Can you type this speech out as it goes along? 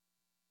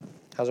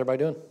How's everybody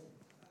doing?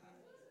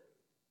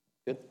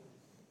 Good?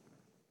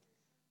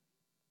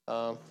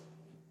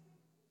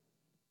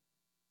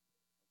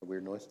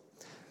 Weird noise.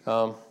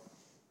 I've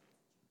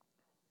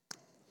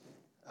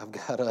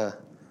got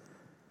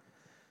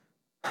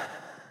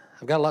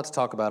a lot to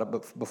talk about it,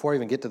 but before I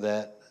even get to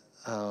that,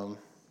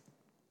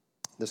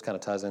 this kind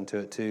of ties into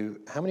it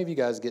too. How many of you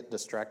guys get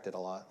distracted a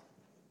lot?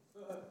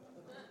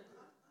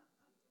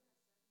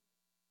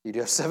 You do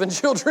have 7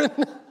 children?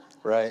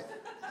 Right.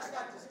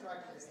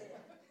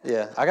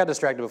 Yeah, I got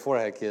distracted before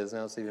I had kids.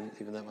 Now it's even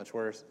that much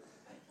worse.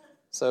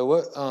 So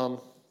what?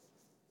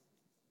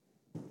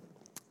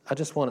 I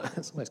just want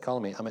to. Somebody's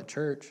calling me. I'm at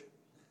church.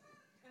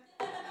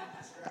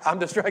 I'm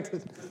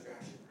distracted.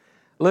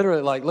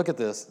 Literally, like, look at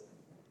this.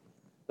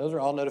 Those are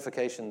all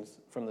notifications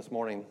from this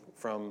morning,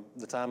 from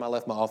the time I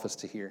left my office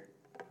to here.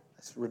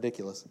 It's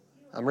ridiculous.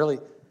 I'm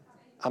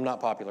not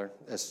popular.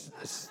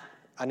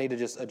 I need to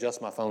just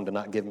adjust my phone to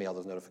not give me all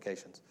those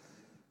notifications.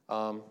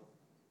 But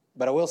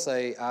I will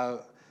say,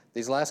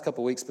 these last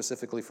couple of weeks,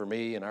 specifically for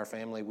me and our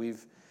family,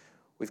 we've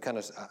kind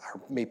of,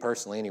 me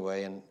personally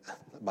anyway, and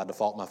by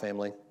default my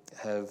family,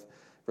 have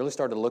really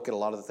started to look at a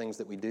lot of the things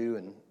that we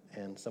do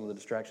and some of the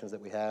distractions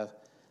that we have.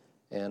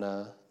 And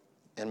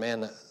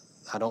man,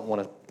 I don't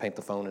want to paint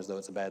the phone as though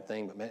it's a bad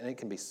thing, but man, it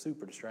can be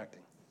super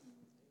distracting.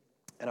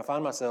 And I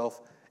find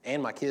myself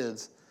and my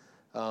kids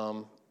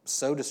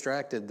so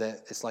distracted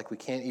that it's like we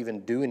can't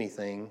even do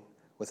anything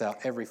without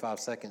every 5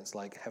 seconds,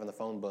 like having the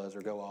phone buzz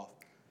or go off.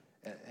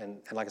 And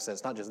like I said,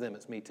 it's not just them,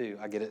 it's me too.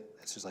 I get it.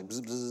 It's just like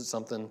bzz, bzz,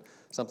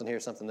 something here,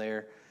 something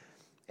there.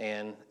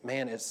 And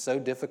man, it's so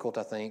difficult,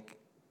 I think,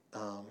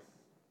 and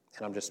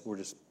we're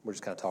just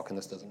kind of talking.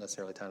 This doesn't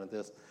necessarily tie into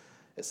this.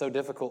 It's so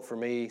difficult for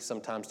me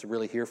sometimes to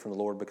really hear from the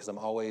Lord because I'm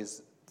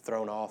always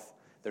thrown off.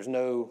 There's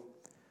no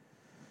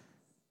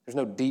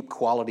deep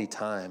quality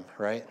time,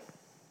 right?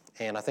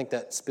 And I think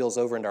that spills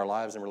over into our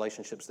lives and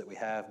relationships that we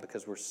have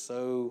because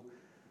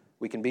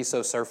we can be so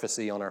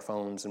surfacey on our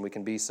phones and we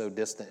can be so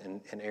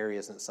distant in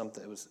areas. And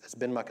it's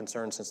been my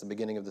concern since the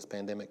beginning of this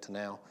pandemic to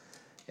now.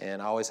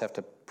 And I always have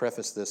to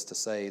preface this to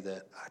say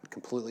that I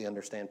completely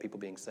understand people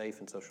being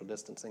safe and social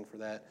distancing for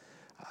that.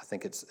 I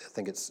think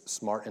it's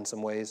smart in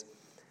some ways.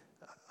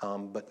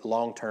 But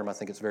long term, I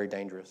think it's very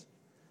dangerous.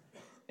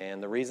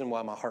 And the reason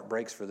why my heart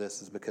breaks for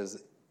this is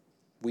because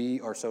we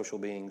are social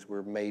beings.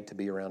 We're made to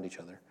be around each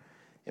other.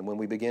 And when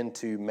we begin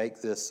to make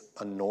this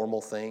a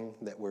normal thing,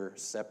 that we're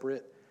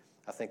separate,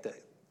 I think that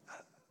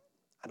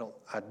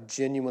I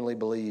genuinely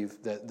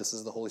believe that this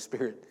is the Holy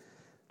Spirit.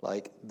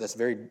 Like, that's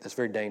very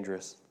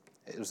dangerous.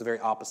 It was the very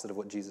opposite of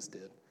what Jesus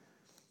did.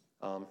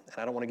 And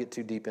I don't want to get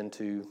too deep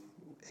into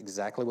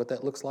exactly what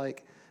that looks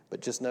like,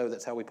 but just know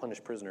that's how we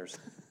punish prisoners.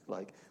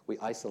 Like, we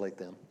isolate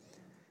them.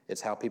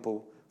 It's how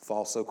people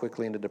fall so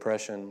quickly into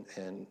depression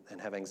and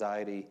have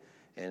anxiety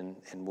and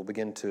will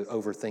begin to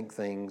overthink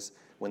things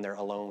when they're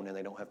alone and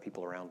they don't have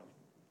people around them.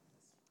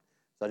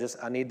 So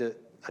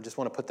I just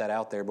want to put that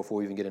out there before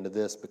we even get into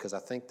this, because I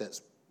think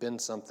that's been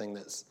something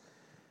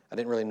I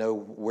didn't really know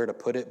where to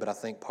put it, but I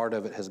think part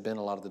of it has been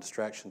a lot of the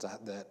distractions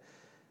that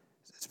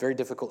it's very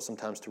difficult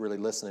sometimes to really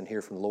listen and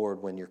hear from the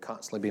Lord when you're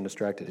constantly being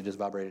distracted. It just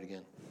vibrated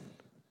again.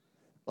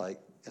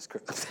 Like,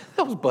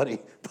 that was Buddy.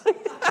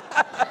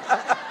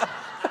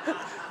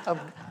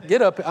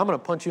 Get up. I'm going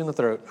to punch you in the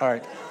throat. All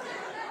right.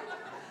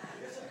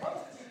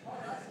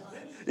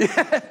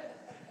 Yeah.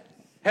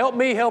 Help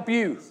me help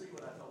you.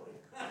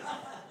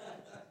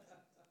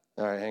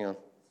 All right, hang on.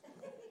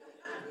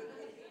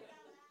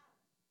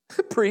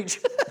 Preach.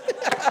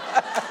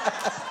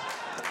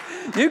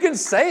 You can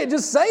say it.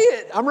 Just say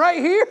it. I'm right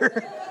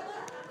here.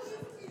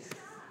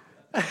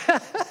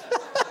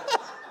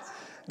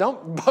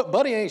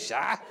 Buddy ain't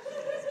shy.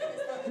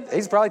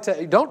 He's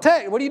probably don't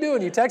text. What are you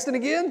doing? You texting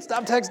again?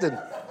 Stop texting.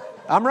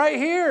 I'm right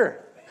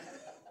here.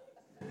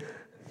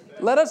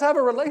 Let us have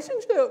a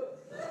relationship.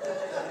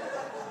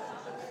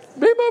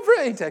 Be my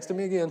friend. He texted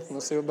me again.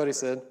 Let's see what Buddy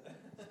said.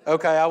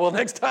 Okay, I will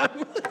next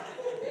time.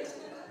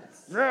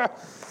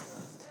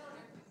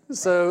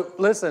 So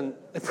listen,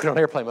 put it on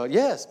airplane mode.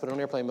 Yes, put it on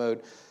airplane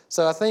mode.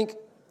 So I think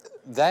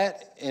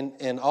that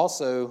and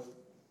also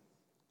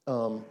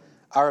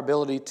our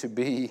ability to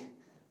be,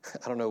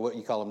 I don't know what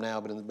you call them now,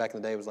 but back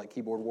in the day it was like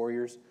keyboard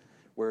warriors,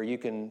 where you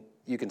can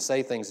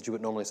say things that you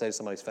would normally say to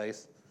somebody's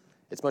face.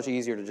 It's much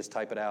easier to just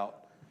type it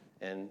out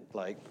and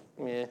like,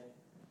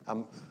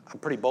 I'm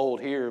pretty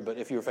bold here, but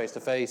if you were face to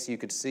face, you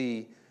could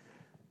see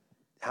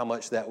how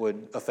much that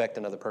would affect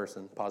another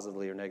person,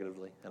 positively or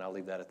negatively, and I'll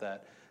leave that at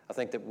that. I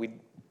think that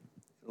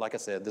like I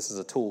said, this is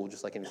a tool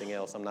just like anything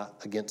else. I'm not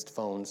against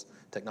phones.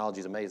 Technology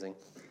is amazing.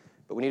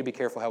 But we need to be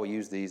careful how we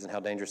use these and how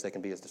dangerous they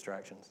can be as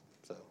distractions.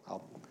 So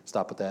I'll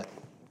stop with that.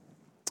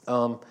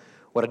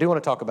 What I do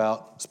want to talk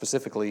about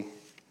specifically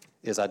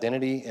is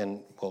identity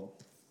and, well,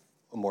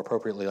 more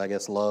appropriately, I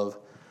guess, love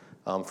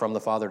from the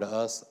Father to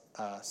us.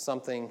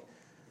 Something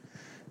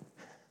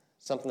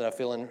that I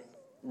feel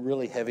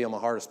really heavy on my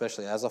heart,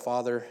 especially as a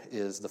father,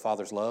 is the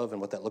Father's love and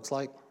what that looks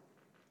like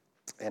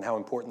and how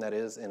important that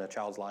is in a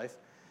child's life.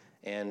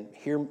 And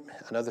here,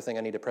 another thing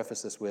I need to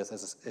preface this with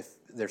is if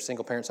there's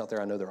single parents out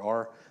there, I know there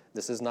are,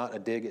 this is not a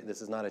dig,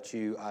 this is not at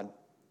you.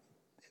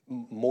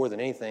 More than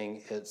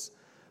anything, it's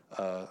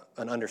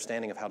an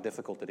understanding of how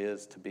difficult it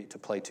is to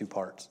play two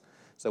parts.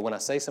 So when I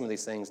say some of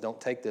these things, don't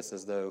take this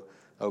as though,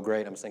 oh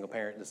great, I'm a single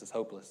parent, this is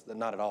hopeless.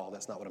 Not at all,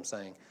 that's not what I'm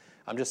saying.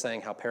 I'm just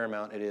saying how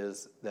paramount it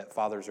is that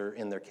fathers are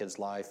in their kids'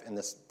 life, and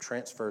this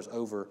transfers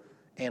over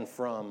and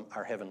from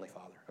our Heavenly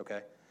Father,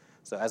 okay?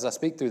 So as I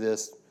speak through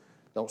this,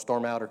 don't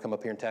storm out or come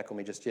up here and tackle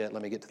me just yet.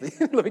 Let me get to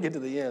the let me get to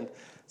the end.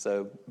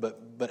 So,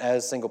 but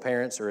as single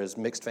parents or as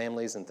mixed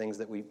families and things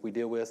that we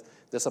deal with,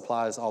 this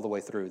applies all the way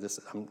through. This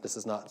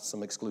is not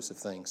some exclusive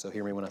thing. So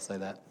hear me when I say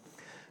that.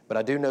 But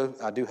I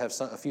do have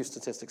a few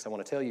statistics I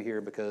want to tell you here,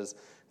 because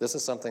this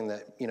is something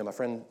that my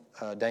friend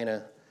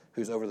Dana,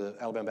 who's over the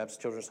Alabama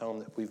Baptist Children's Home,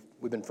 that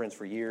we've been friends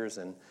for years,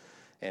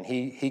 and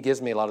he gives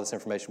me a lot of this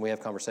information. We have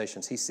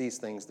conversations. He sees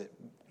things that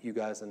you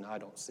guys and I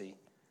don't see.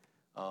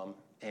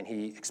 And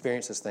he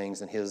experiences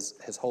things, and he's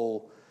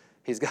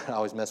got, I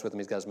always mess with him,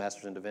 he's got his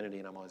master's in divinity,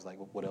 and I'm always like,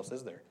 well, what else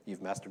is there?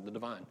 You've mastered the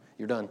divine.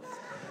 You're done.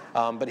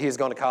 But he's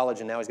gone to college,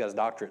 and now he's got his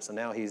doctorate. So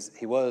now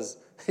he was,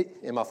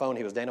 in my phone,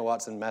 he was Dana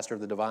Watson, Master of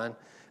the Divine.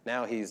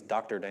 Now he's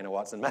Dr. Dana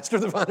Watson, Master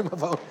of the Divine in my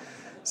phone.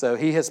 So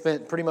he has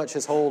spent pretty much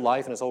his whole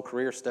life and his whole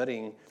career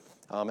studying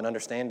and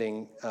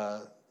understanding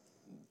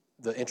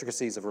the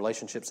intricacies of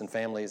relationships and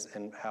families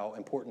and how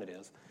important it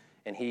is.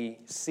 And he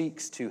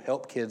seeks to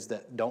help kids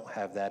that don't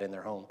have that in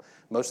their home.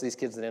 Most of these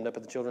kids that end up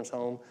at the children's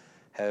home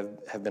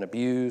have been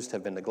abused,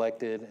 have been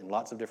neglected in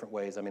lots of different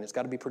ways. I mean, it's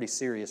got to be pretty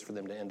serious for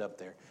them to end up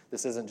there.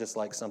 This isn't just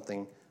like some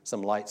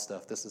light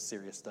stuff. This is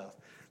serious stuff.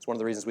 It's one of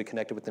the reasons we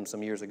connected with them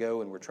some years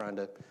ago, and we're trying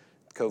to,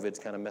 COVID's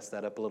kind of messed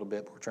that up a little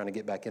bit, but we're trying to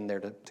get back in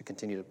there to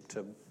continue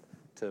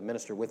to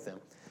minister with them.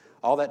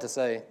 All that to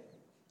say,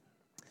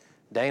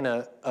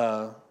 Dana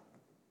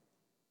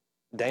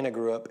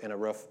grew up in a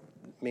rough.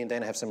 Me and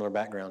Dana have similar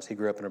backgrounds. He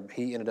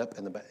ended up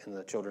in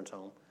the children's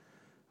home.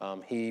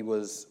 He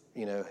was,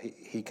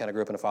 he kind of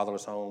grew up in a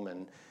fatherless home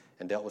and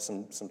dealt with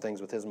some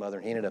things with his mother,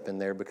 and he ended up in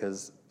there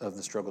because of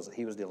the struggles that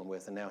he was dealing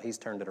with. And now he's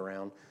turned it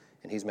around,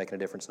 and he's making a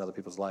difference in other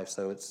people's lives.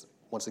 So it's,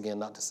 once again,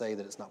 not to say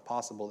that it's not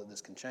possible that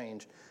this can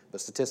change, but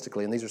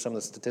statistically, and these are some of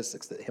the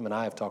statistics that him and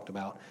I have talked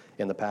about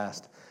in the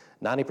past,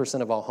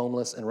 90% of all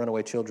homeless and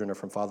runaway children are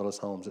from fatherless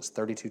homes. It's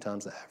 32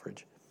 times the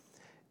average.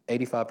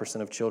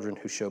 85% of children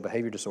who show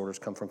behavior disorders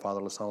come from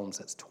fatherless homes.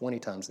 That's 20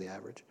 times the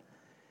average.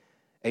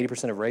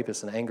 80% of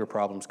rapists and anger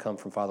problems come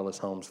from fatherless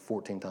homes,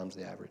 14 times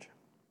the average.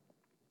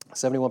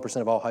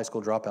 71% of all high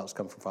school dropouts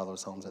come from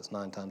fatherless homes. That's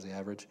 9 times the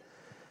average.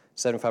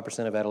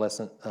 75% of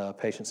adolescent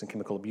patients in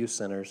chemical abuse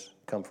centers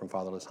come from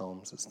fatherless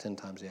homes. It's 10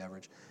 times the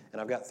average.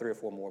 And I've got 3 or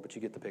 4 more, but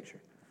you get the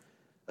picture.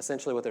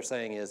 Essentially what they're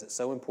saying is it's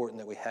so important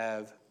that we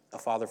have a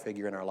father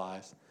figure in our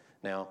lives.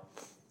 Now,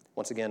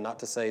 once again, not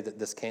to say that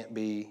this can't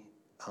be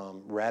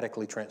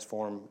radically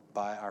transformed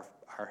by our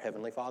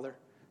Heavenly Father,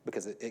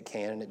 because it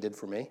can, and it did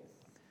for me.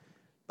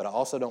 But I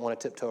also don't want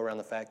to tiptoe around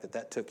the fact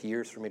that took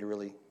years for me to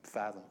really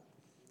fathom.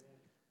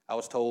 I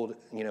was told,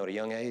 at a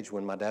young age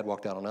when my dad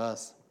walked out on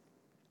us,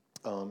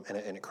 and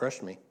it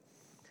crushed me.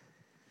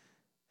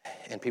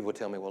 And people would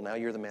tell me, well, now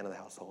you're the man of the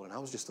household. And I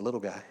was just a little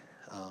guy,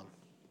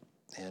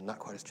 and not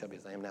quite as chubby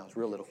as I am now. I was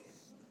real little.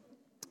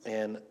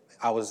 And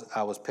I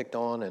was picked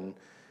on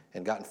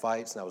and got in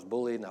fights, and I was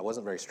bullied, and I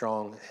wasn't very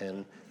strong.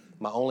 And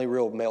my only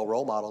real male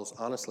role models,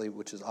 honestly,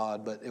 which is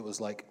odd, but it was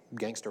like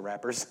gangster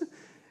rappers.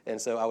 And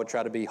so I would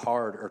try to be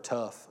hard or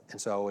tough. And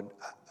so I would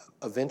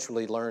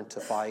eventually learn to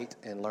fight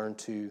and learn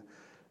to,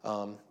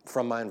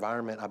 from my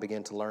environment, I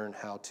began to learn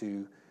how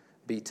to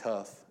be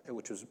tough,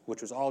 which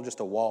was all just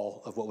a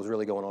wall of what was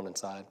really going on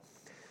inside.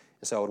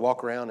 And so I would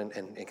walk around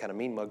and kind of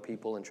mean mug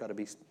people and try to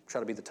be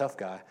the tough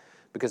guy,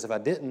 because if I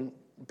didn't,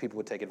 people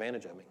would take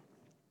advantage of me.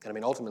 And I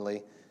mean,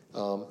 ultimately,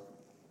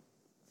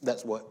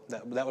 that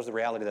was the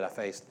reality that I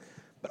faced.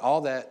 But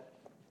all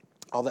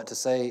that to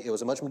say, it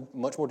was a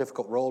much more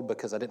difficult road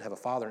because I didn't have a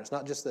father. And it's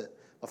not just that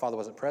my father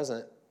wasn't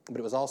present, but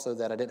it was also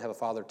that I didn't have a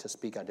father to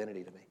speak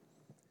identity to me.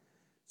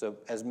 So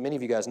as many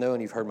of you guys know,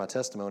 and you've heard my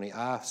testimony,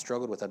 I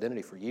struggled with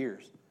identity for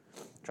years,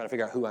 trying to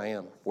figure out who I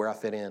am, where I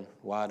fit in,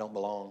 why I don't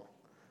belong.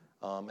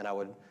 And I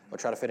would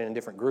try to fit in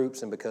different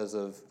groups, and because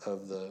of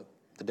the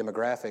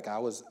demographic, I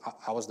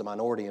was the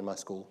minority in my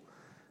school,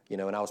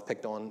 and I was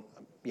picked on,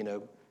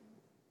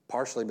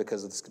 partially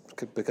because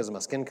of my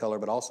skin color,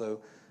 but also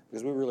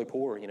because we were really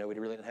poor. We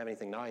really didn't have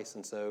anything nice,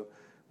 and so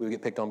we would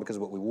get picked on because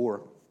of what we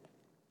wore.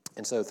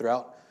 And so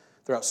throughout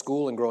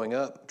school and growing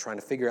up, trying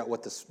to figure out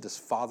what this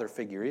father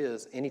figure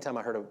is, anytime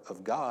I heard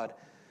of God,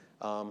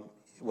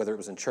 whether it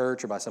was in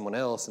church or by someone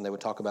else, and they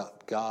would talk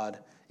about God,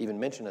 even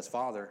mention as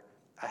Father,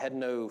 I had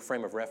no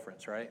frame of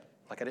reference, right?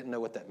 Like I didn't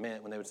know what that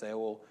meant when they would say, oh,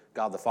 well,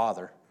 God the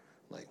Father.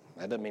 Like,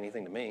 that doesn't mean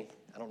anything to me.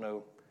 I don't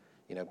know,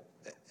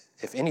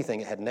 if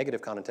anything, it had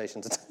negative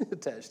connotations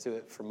attached to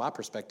it from my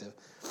perspective.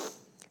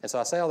 And so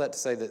I say all that to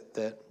say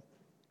that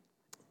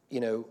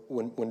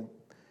when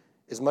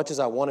as much as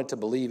I wanted to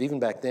believe, even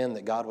back then,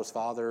 that God was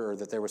Father or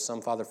that there was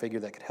some father figure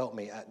that could help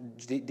me,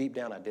 deep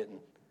down I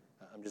didn't.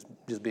 I'm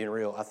just being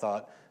real. I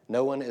thought,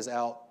 no one is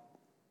out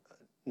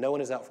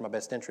for my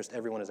best interest.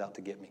 Everyone is out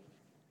to get me.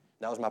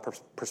 That was my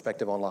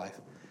perspective on life.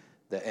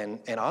 And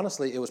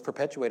honestly, it was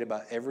perpetuated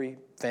by every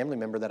family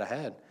member that I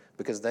had,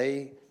 because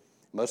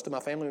most of my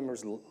family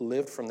members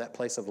lived from that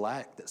place of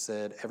lack that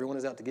said, everyone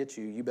is out to get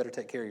you. You better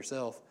take care of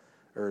yourself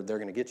or they're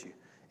going to get you.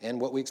 And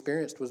what we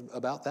experienced was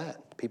about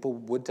that. People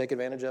would take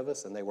advantage of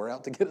us, and they were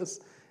out to get us.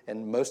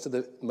 And most of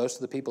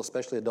the people,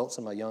 especially adults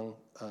in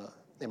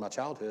my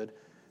childhood,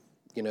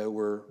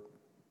 were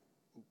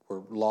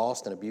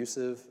lost and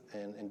abusive,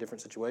 and in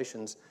different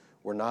situations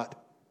were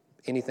not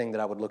anything that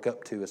I would look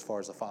up to as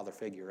far as a father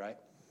figure, right?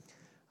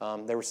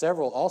 There were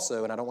several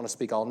also, and I don't want to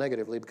speak all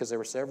negatively, because there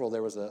were several.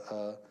 There was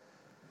a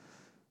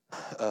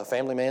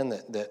family man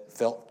that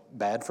felt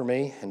bad for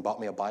me and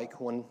bought me a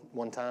bike one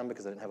time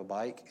because I didn't have a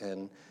bike,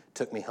 and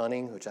took me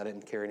hunting, which I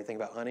didn't care anything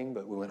about hunting,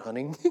 but we went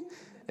hunting.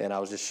 And I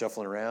was just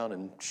shuffling around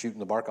and shooting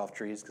the bark off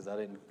trees because I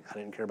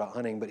didn't care about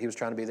hunting, but he was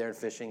trying to be there, and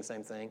fishing,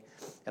 same thing.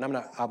 And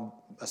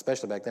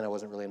especially back then, I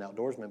wasn't really an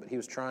outdoorsman, but he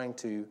was trying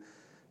to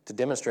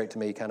demonstrate to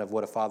me kind of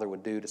what a father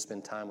would do to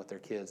spend time with their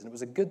kids. And it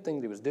was a good thing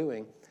that he was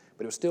doing,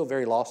 but it was still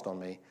very lost on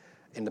me.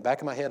 In the back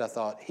of my head, I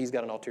thought, he's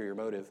got an ulterior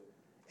motive.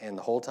 And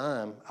the whole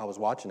time I was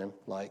watching him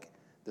like,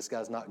 this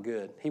guy's not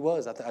good. He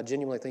was. I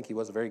genuinely think he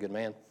was a very good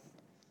man.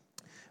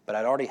 But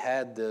I'd already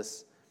had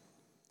this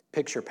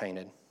picture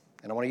painted,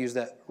 and I want to use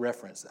that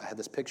reference. I had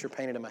this picture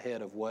painted in my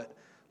head of what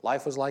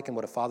life was like and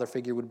what a father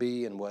figure would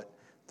be, and what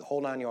the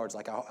whole 9 yards.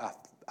 Like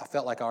I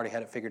felt like I already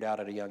had it figured out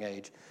at a young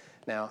age.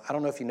 Now, I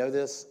don't know if you know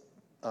this,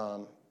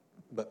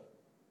 but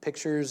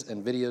pictures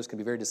and videos can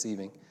be very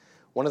deceiving.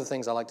 One of the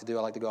things I like to do,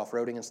 I like to go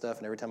off-roading and stuff,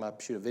 and every time I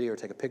shoot a video or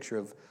take a picture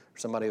of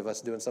somebody of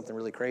us doing something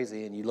really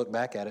crazy, and you look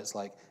back at it, it's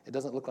like, it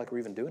doesn't look like we're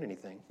even doing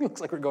anything. It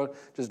looks like we're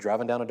just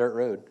driving down a dirt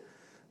road.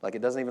 Like,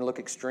 it doesn't even look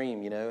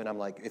extreme, and I'm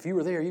like, if you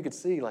were there, you could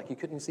see, like, you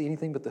couldn't see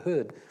anything but the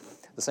hood.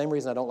 The same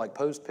reason I don't like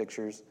posed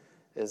pictures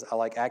is I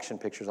like action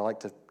pictures. I like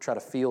to try to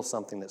feel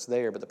something that's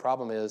there, but the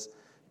problem is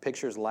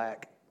pictures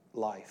lack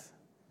life.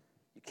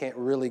 You can't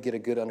really get a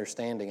good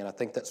understanding, and I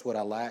think that's what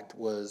I lacked,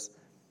 was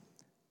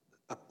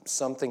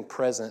something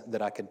present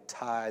that I could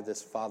tie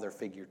this father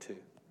figure to.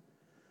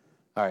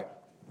 All right.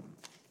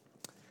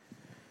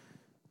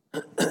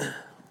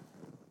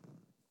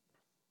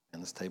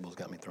 And this table's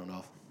got me thrown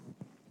off.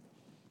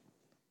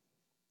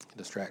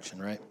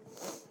 Distraction, right?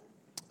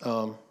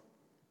 All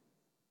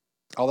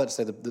that to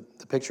say, the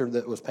picture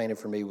that was painted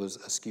for me was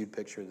a skewed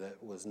picture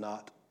that was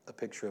not a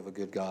picture of a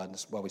good God.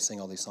 That's why we sing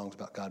all these songs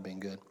about God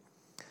being good.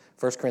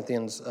 1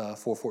 Corinthians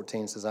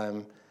 4:14 says, I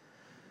am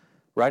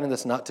writing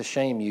this not to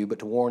shame you, but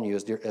to warn you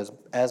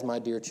as my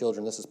dear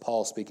children. This is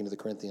Paul speaking to the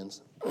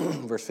Corinthians.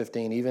 Verse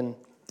 15, even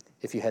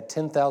if you had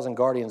 10,000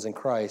 guardians in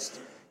Christ,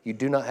 you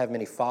do not have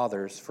many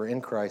fathers, for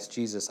in Christ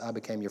Jesus I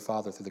became your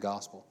father through the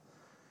gospel.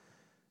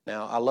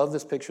 Now, I love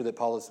this picture that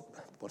Paul is,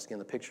 once again,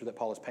 the picture that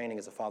Paul is painting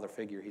as a father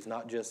figure. He's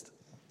not just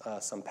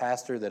some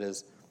pastor that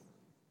is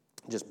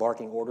just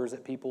barking orders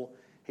at people.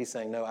 He's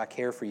saying, no, I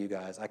care for you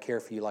guys. I care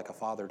for you like a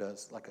father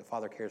does, like a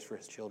father cares for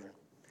his children.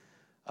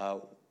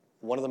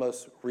 One of the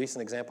most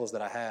recent examples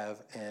that I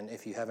have, and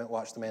if you haven't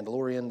watched The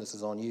Mandalorian, this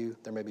is on you.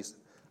 There may be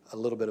a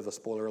little bit of a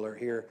spoiler alert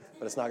here,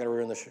 but it's not going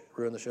to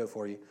ruin the show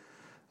for you.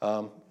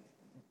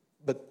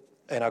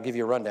 And I'll give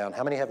you a rundown.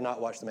 How many have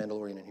not watched The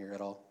Mandalorian in here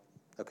at all?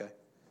 Okay.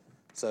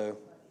 So,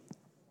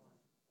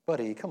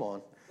 buddy, come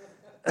on.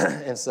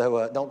 And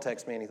so don't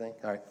text me anything.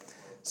 All right.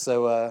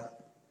 So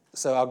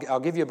I'll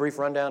give you a brief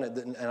rundown,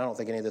 and I don't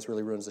think any of this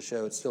really ruins the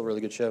show. It's still a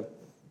really good show.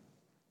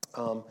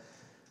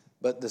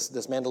 But this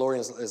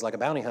Mandalorian is like a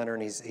bounty hunter,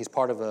 and he's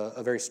part of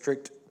a very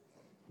strict,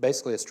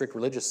 basically a strict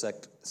religious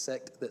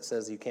sect that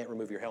says you can't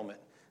remove your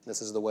helmet.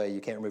 This is the way.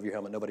 You can't remove your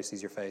helmet. Nobody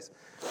sees your face.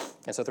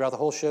 And so throughout the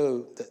whole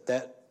show,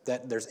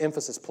 that there's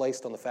emphasis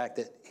placed on the fact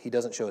that he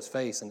doesn't show his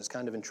face, and it's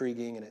kind of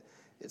intriguing, and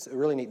it's a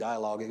really neat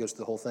dialogue. It goes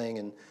through the whole thing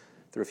and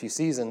through a few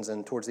seasons,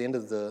 and towards the end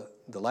of the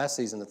last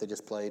season that they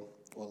just played,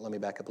 well, let me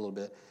back up a little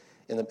bit.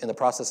 In the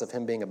process of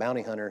him being a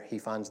bounty hunter, he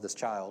finds this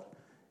child,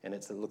 and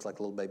it looks like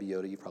a little baby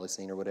Yoda. You've probably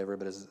seen or whatever,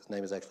 but his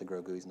name is actually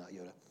Grogu. He's not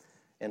Yoda.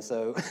 And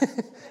so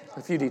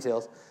a few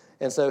details.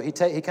 And so he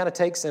kind of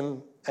takes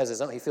him as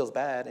his own. He feels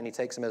bad, and he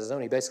takes him as his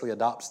own. He basically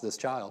adopts this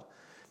child,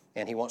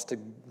 and he wants to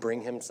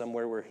bring him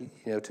somewhere where he,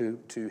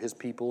 to his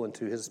people and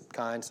to his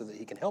kind, so that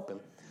he can help him.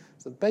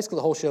 So basically,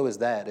 the whole show is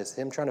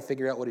him trying to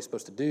figure out what he's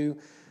supposed to do,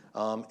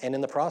 and in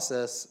the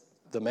process,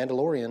 the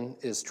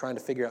Mandalorian is trying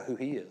to figure out who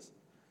he is.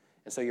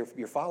 And so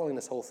you're following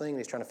this whole thing, and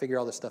he's trying to figure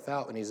all this stuff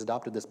out, and he's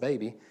adopted this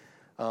baby,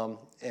 and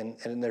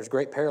there's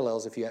great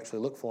parallels if you actually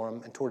look for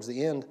him. And towards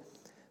the end,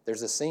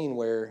 there's a scene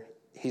where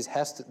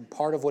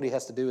part of what he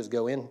has to do is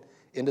go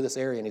into this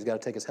area, and he's got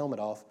to take his helmet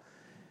off,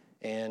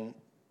 and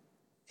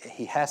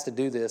he has to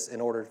do this in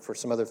order for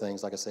some other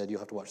things. Like I said, you'll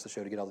have to watch the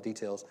show to get all the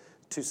details,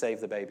 to save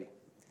the baby.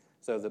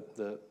 So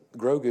the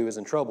Grogu is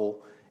in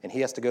trouble, and he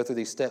has to go through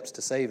these steps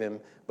to save him,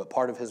 but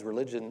part of his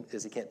religion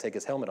is he can't take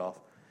his helmet off,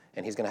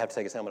 and he's going to have to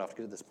take his helmet off to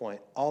get to this point.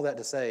 All that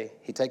to say,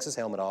 he takes his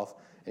helmet off,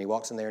 and he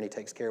walks in there, and he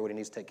takes care of what he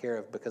needs to take care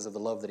of because of the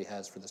love that he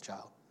has for this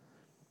child.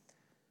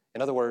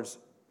 In other words,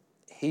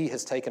 he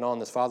has taken on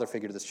this father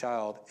figure to this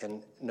child,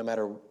 and no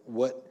matter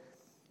what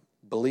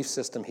belief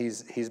system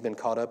he's been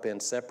caught up in,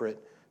 separate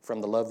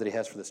from the love that he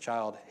has for this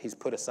child, he's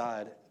put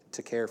aside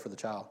to care for the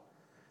child.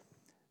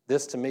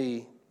 This, to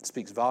me,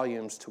 speaks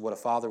volumes to what a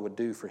father would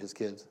do for his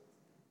kids.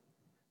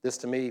 This,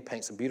 to me,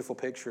 paints a beautiful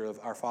picture of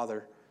our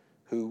Father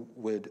who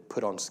would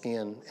put on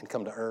skin and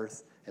come to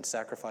earth and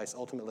sacrifice,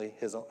 ultimately,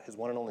 his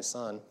one and only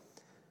Son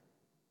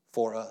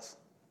for us.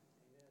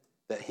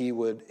 That he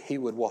would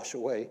wash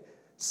away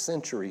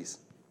centuries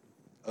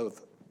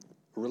of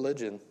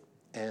religion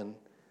and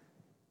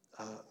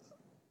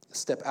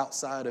step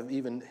outside of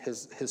even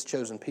his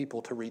chosen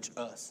people to reach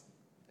us.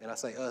 And I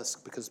say us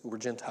because we're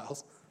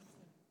Gentiles.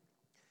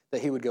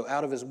 That he would go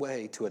out of his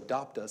way to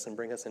adopt us and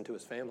bring us into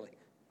his family.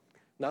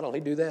 Not only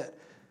do that,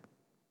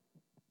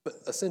 but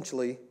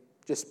essentially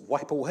just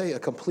wipe away a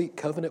complete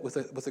covenant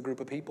with a group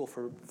of people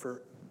for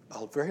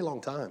a very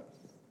long time.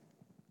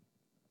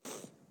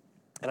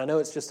 And I know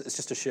it's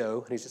just a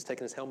show, and he's just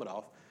taking his helmet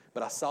off.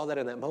 But I saw that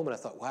in that moment. I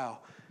thought, wow,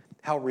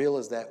 how real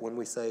is that when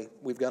we say,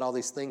 we've got all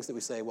these things that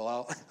we say,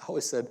 well, I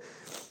always said,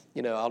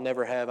 I'll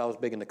never have, I was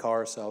big into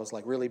cars, so I was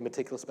like really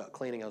meticulous about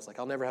cleaning. I was like,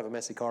 I'll never have a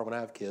messy car when I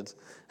have kids.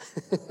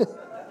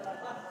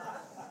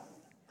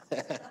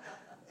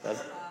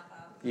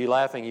 You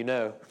laughing,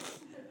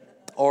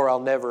 Or I'll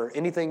never,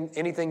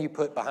 anything you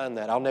put behind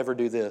that, I'll never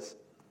do this.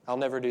 I'll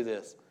never do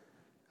this.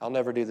 I'll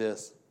never do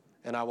this.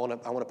 And I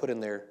want to put in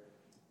there,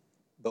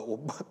 but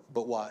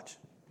watch,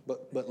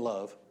 but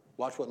love.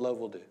 Watch what love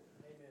will do.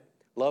 Amen.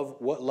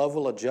 Love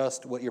will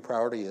adjust what your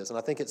priority is. And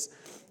I think it's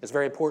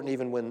very important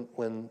even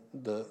when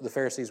the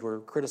Pharisees were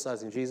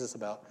criticizing Jesus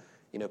about,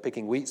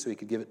 picking wheat so he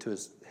could give it to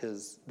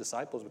his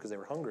disciples because they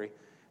were hungry.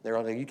 They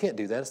were like, you can't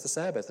do that. It's the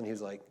Sabbath. And he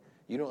was like,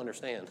 you don't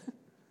understand.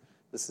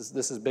 This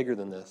is bigger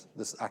than this.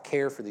 I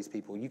care for these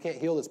people. You can't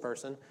heal this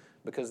person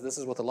because this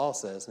is what the law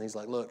says. And he's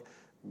like, look,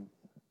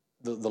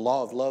 the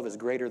law of love is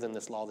greater than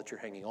this law that you're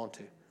hanging on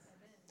to.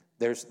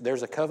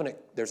 There's a covenant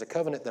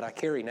that I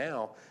carry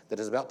now that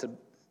is about to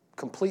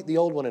complete the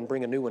old one and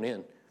bring a new one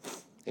in.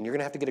 And you're going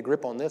to have to get a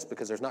grip on this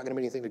because there's not going to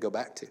be anything to go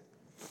back to.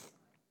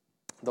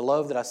 The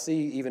love that I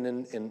see even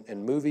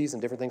in movies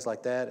and different things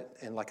like that,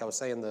 and like I was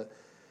saying, the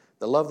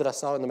love that I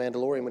saw in The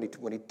Mandalorian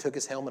when he took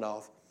his helmet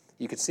off,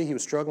 you could see he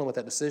was struggling with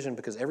that decision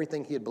because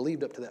everything he had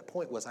believed up to that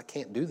point was, I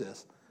can't do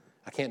this.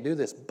 I can't do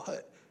this,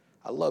 but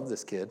I love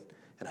this kid,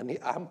 and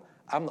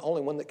I'm the only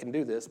one that can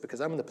do this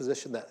because I'm in the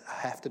position that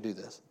I have to do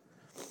this.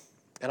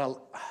 And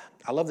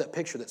I love that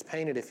picture that's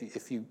painted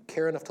if you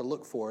care enough to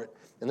look for it.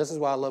 And this is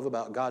what I love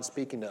about God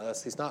speaking to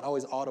us. He's not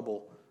always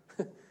audible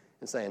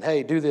and saying,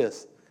 hey, do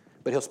this.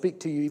 But he'll speak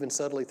to you even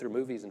subtly through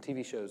movies and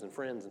TV shows and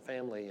friends and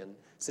family and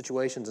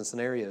situations and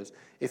scenarios.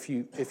 If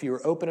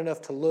you're open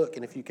enough to look,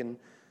 and if you can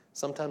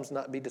sometimes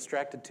not be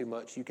distracted too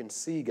much, you can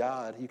see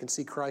God, you can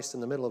see Christ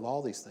in the middle of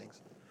all these things.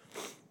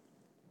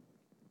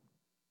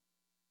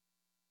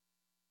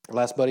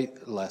 Last week,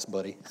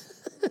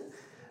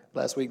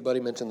 Buddy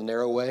mentioned The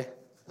Narrow Way.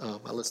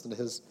 We listened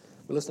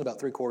to about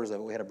 3/4 of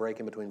it. We had a break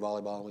in between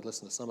volleyball, and we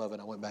listened to some of it,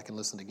 and I went back and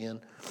listened again.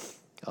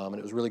 And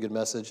it was a really good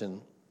message.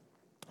 And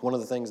one of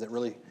the things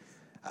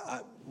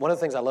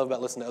I love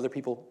about listening to other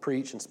people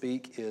preach and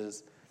speak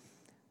is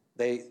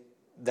they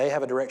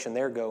have a direction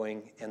they're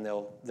going, and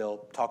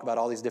they'll talk about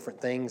all these different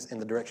things in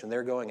the direction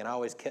they're going, and I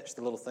always catch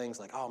the little things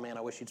like, oh man,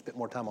 I wish you'd spend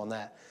more time on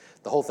that.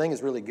 The whole thing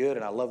is really good,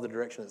 and I love the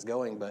direction it's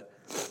going, but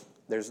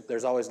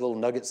there's always little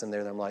nuggets in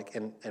there that I'm like,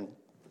 and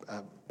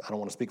I don't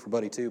want to speak for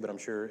Buddy too, but I'm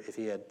sure if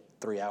he had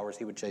 3 hours,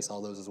 he would chase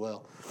all those as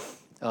well.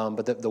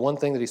 But the one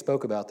thing that he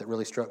spoke about that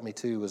really struck me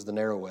too was the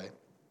narrow way,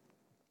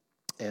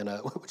 and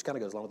which kind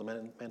of goes along with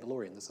the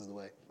Mandalorian. This is the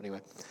way, anyway.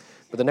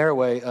 But the narrow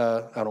way,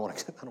 I don't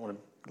want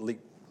to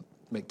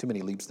make too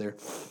many leaps there,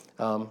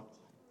 but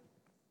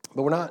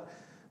we're not.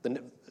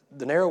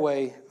 The narrow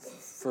way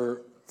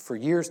for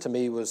years to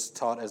me was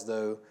taught as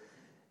though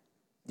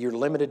you're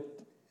limited,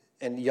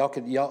 and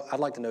I'd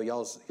like to know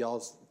y'all's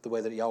the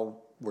way that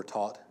y'all were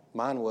taught.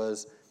 Mine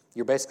was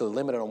you're basically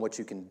limited on what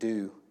you can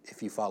do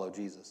if you follow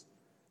Jesus.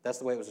 That's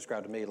the way it was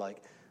described to me.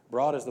 Like,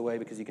 broad is the way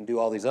because you can do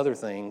all these other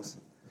things,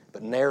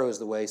 but narrow is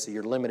the way, so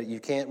you're limited. You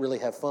can't really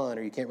have fun,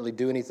 or you can't really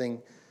do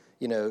anything.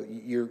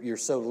 You're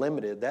so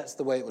limited. That's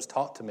the way it was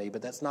taught to me,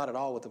 but that's not at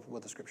all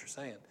what the Scripture's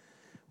saying.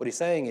 What he's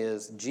saying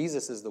is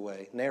Jesus is the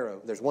way,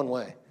 narrow. There's one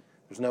way.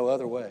 There's no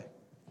other way.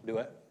 Do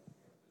it.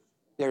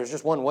 There's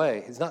just one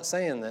way. He's not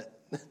saying that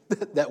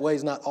that way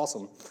is not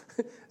awesome.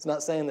 It's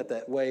not saying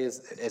that way is,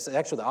 it's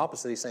actually the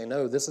opposite. He's saying,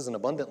 no, this is an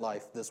abundant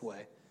life this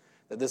way.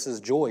 That this is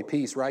joy,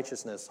 peace,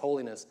 righteousness,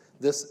 holiness.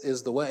 This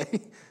is the way.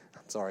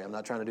 I'm sorry, I'm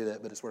not trying to do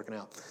that, but it's working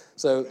out.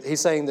 So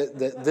he's saying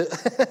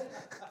that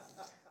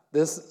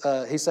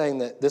he's saying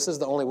that this is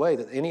the only way,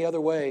 that any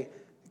other way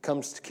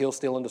comes to kill,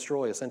 steal, and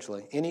destroy,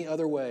 essentially. Any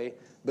other way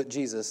but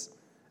Jesus.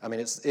 I mean,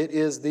 it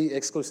is the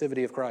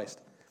exclusivity of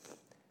Christ.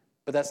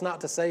 But that's not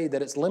to say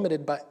that it's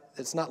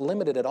not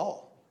limited at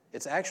all.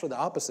 It's actually the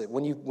opposite.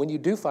 When you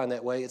do find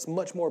that way, it's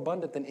much more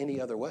abundant than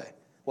any other way.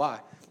 Why?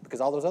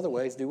 Because all those other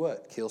ways do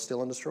what? Kill,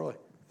 steal, and destroy.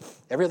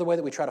 Every other way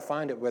that we try to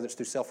find it, whether it's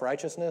through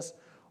self-righteousness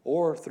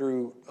or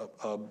through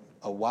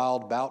a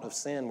wild bout of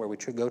sin where we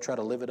go try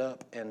to live it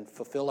up and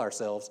fulfill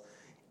ourselves,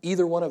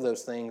 either one of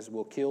those things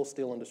will kill,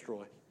 steal, and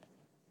destroy.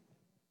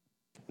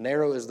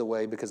 Narrow is the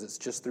way because it's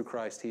just through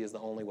Christ. He is the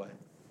only way.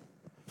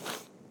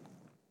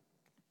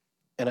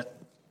 And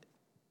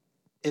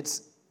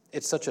it's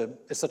such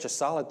a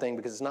solid thing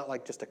because it's not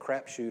like just a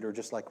crapshoot or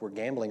just like we're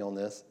gambling on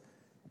this.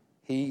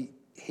 He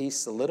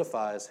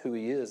solidifies who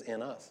he is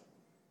in us.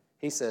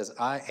 He says,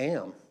 I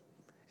am.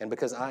 And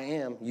because I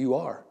am, you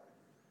are.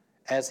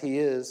 As he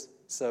is,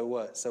 so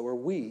what? So are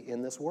we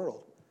in this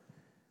world.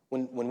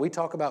 When we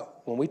talk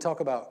about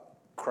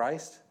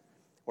Christ,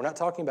 we're not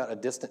talking about a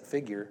distant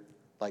figure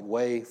like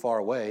way far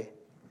away.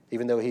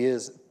 Even though he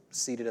is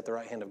seated at the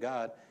right hand of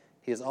God,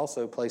 he is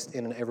also placed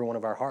in every one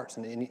of our hearts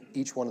and in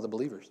each one of the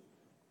believers.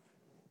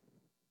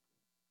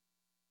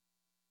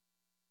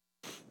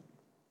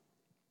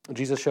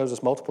 Jesus shows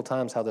us multiple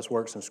times how this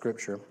works in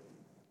Scripture.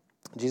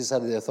 Jesus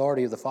had the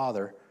authority of the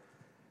Father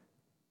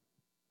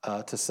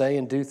to say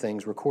and do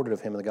things recorded of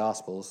him in the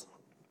Gospels,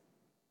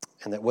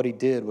 and that what he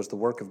did was the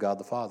work of God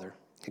the Father.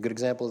 A good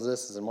example of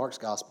this is in Mark's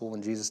Gospel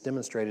when Jesus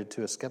demonstrated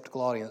to a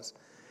skeptical audience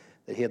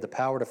that he had the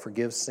power to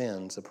forgive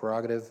sins, a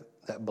prerogative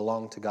that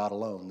belonged to God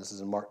alone. This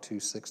is in Mark 2,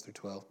 6 through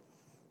 12.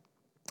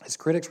 His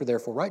critics were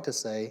therefore right to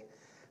say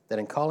that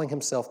in calling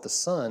himself the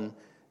Son,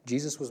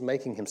 Jesus was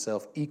making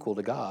himself equal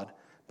to God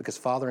because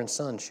Father and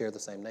Son share the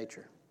same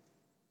nature.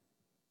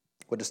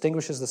 What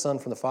distinguishes the Son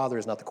from the Father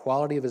is not the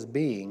quality of his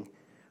being,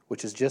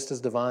 which is just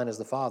as divine as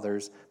the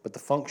Father's, but the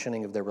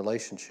functioning of their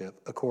relationship,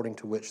 according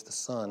to which the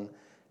Son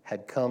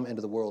had come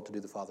into the world to do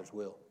the Father's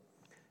will.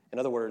 In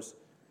other words,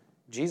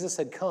 Jesus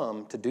had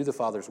come to do the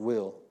Father's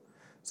will.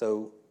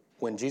 So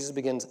when Jesus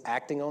begins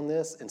acting on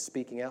this and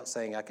speaking out,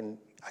 saying, I can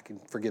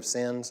forgive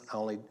sins, I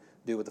only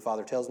do what the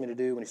Father tells me to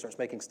do, when he starts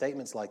making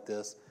statements like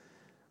this,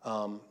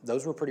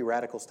 those were pretty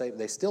radical statements.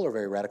 They still are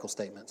very radical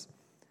statements.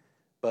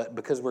 But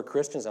because we're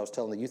Christians, I was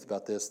telling the youth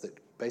about this, that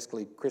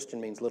basically Christian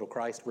means little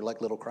Christ. We're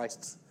like little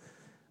Christs.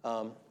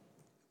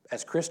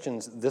 As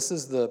Christians, this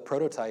is the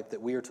prototype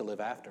that we are to live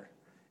after.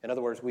 In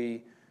other words,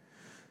 we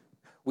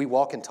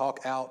walk and talk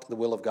out the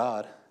will of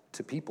God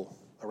to people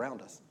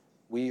around us.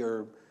 We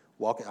are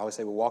walking, I always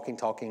say we're walking,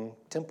 talking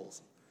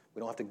temples. We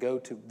don't have to go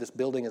to, this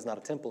building is not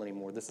a temple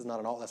anymore. This is not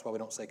an altar. That's why we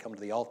don't say come to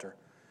the altar.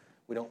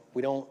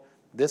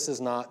 This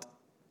is not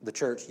the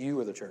church. You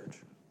are the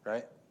church,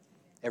 right?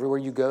 Everywhere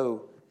you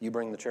go, you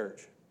bring the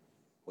church.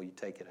 Well, you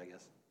take it, I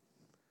guess.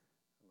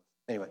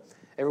 Anyway,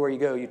 everywhere you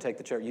go, you take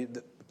the church.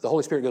 The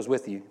Holy Spirit goes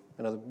with you.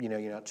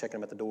 You're not checking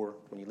them at the door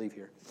when you leave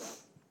here.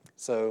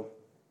 So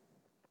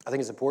I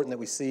think it's important that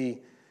we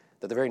see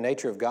that the very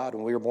nature of God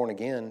when we were born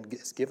again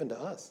is given to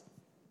us.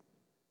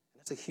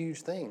 That's a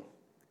huge thing.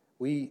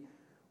 We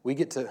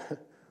get to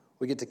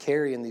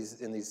carry in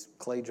these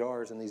clay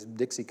jars and these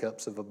Dixie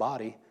cups of a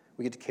body.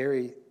 We get to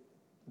carry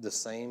the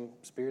same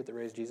Spirit that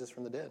raised Jesus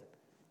from the dead.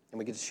 And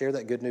we get to share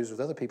that good news with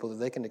other people that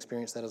they can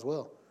experience that as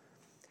well.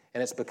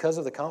 And it's because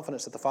of the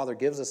confidence that the Father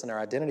gives us in our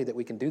identity that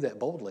we can do that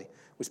boldly.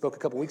 We spoke a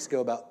couple weeks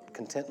ago about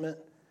contentment,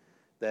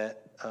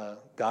 that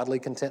godly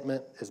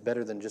contentment is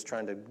better than just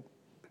trying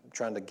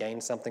to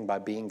gain something by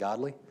being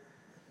godly.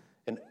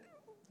 And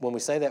when we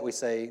say that, we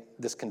say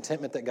this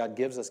contentment that God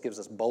gives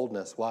us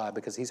boldness. Why?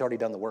 Because he's already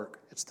done the work.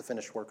 It's the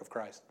finished work of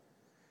Christ.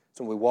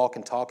 So when we walk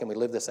and talk and we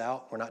live this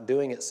out, we're not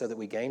doing it so that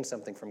we gain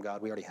something from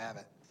God. We already have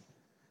it.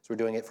 So we're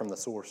doing it from the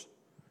source.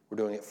 We're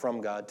doing it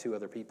from God to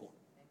other people.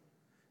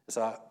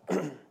 So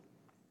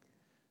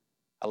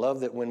I love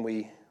that when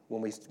we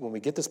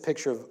get this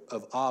picture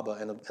of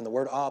Abba, and the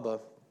word Abba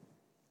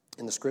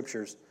in the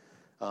Scriptures,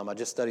 I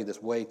just studied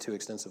this way too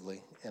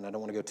extensively, and I don't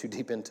want to go too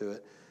deep into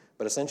it.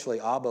 But essentially,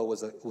 Abba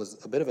was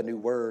a bit of a new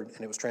word,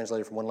 and it was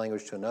translated from one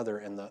language to another,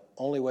 and the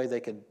only way they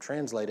could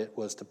translate it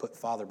was to put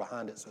Father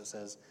behind it. So it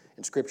says,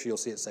 in Scripture, you'll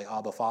see it say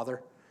Abba,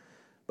 Father.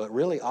 But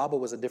really, Abba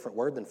was a different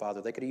word than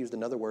Father. They could have used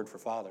another word for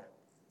Father.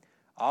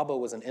 Abba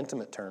was an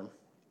intimate term,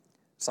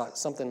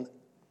 something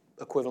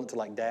equivalent to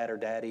like dad or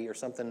daddy, or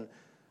something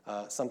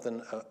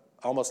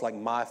almost like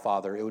my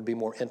Father. It would be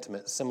more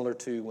intimate, similar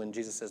to when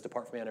Jesus says,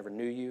 depart from me, I never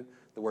knew you.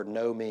 The word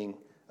know being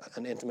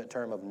an intimate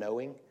term of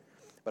knowing,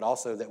 but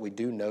also that we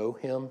do know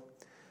him.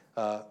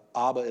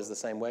 Abba is the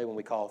same way. When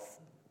we call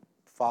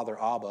Father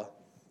Abba,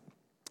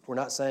 we're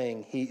not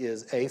saying he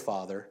is a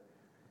father.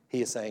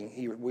 We are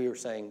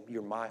saying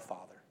you're my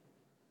Father.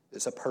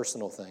 It's a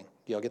personal thing.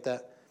 Do y'all get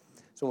that?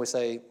 So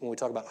when we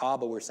talk about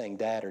Abba, we're saying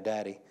dad or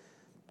daddy.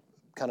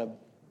 Kind of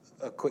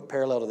a quick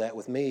parallel to that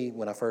with me,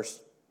 when I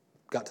first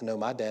got to know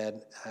my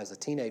dad as a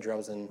teenager,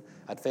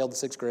 I'd failed the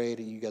 6th grade.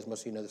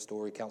 Most of you know the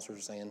story. Counselors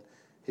are saying,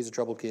 he's a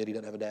troubled kid. He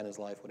doesn't have a dad in his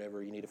life,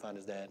 whatever. You need to find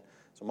his dad.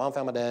 So Mom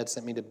found my dad,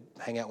 sent me to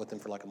hang out with him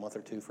for like a month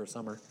or two for a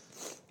summer.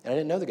 And I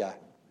didn't know the guy.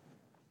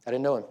 I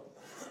didn't know him.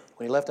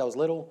 When he left, I was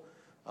little.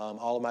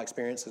 All of my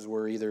experiences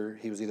were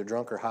he was either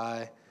drunk or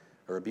high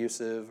or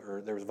abusive,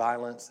 or there was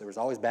violence. There was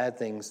always bad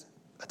things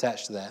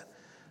attached to that.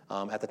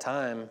 At the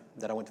time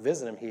that I went to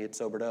visit him, he had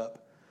sobered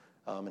up,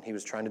 and he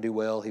was trying to do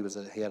well. He was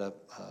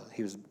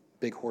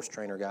big horse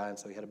trainer guy, and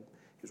so he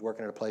was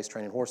working at a place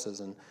training horses,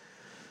 and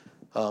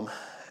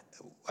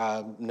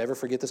I never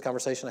forget this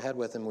conversation I had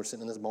with him. We're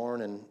sitting in this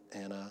barn, and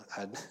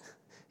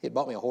he had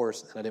bought me a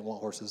horse, and I didn't want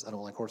horses. I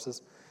don't like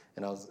horses,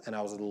 and I was a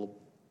little,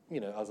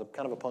 I was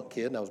kind of a punk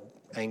kid, and I was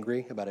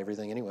angry about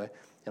everything anyway.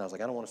 And I was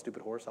like, I don't want a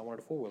stupid horse. I wanted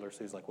a four-wheeler.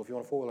 So he's like, well, if you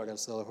want a four-wheeler, I got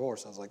to sell a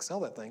horse. I was like, sell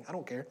that thing. I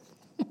don't care.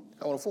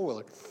 I want a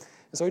four-wheeler.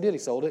 And so he did. He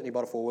sold it, and he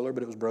bought a four-wheeler,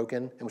 but it was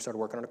broken, and we started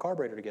working on a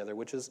carburetor together,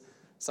 which is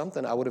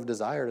something I would have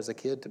desired as a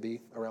kid to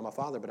be around my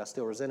father, but I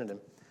still resented him.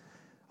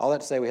 All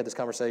that to say, we had this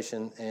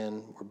conversation,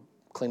 and we're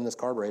cleaning this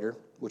carburetor,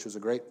 which was a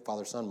great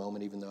father-son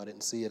moment, even though I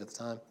didn't see it at the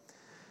time.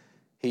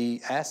 He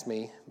asked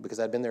me, because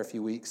I'd been there a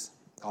few weeks,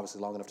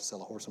 obviously long enough to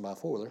sell a horse and buy a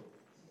four-wheeler.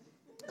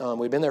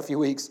 We'd been there a few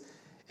weeks,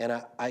 and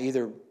I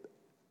either,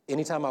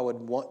 anytime I would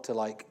want to,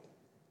 like,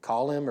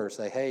 call him or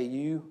say, hey,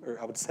 you, or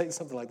I would say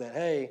something like that,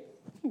 hey,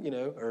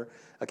 or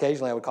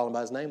occasionally I would call him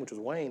by his name, which was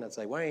Wayne. I'd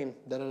say, Wayne,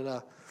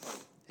 da-da-da-da.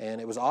 And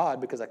it was odd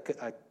because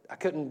I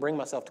couldn't bring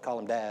myself to call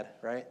him Dad,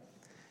 right?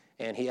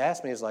 And he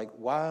asked me, he's like,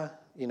 why,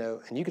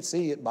 and you could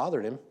see it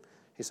bothered him.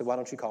 He said, why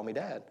don't you call me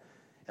Dad?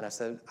 And I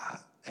said,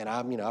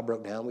 I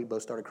broke down. We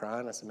both started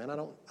crying. I said, man, I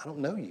don't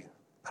know you.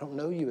 I don't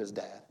know you as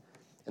Dad.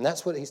 And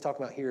that's what he's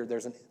talking about here.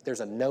 There's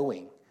a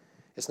knowing.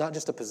 It's not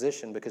just a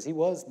position, because he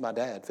was my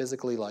dad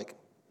physically. Like,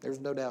 there's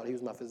no doubt he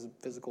was my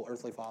physical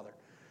earthly father.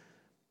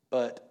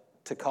 But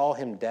to call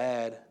him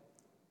Dad,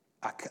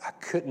 I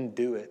couldn't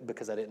do it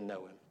because I didn't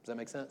know him. Does that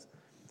make sense?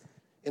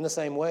 In the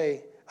same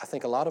way, I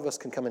think a lot of us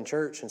can come in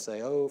church and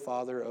say, oh,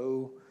 Father,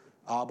 oh,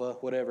 Abba,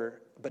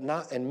 whatever, but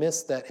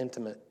miss that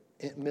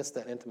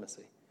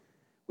intimacy.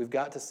 We've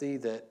got to see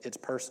that it's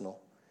personal.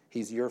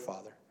 He's your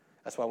Father.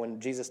 That's why when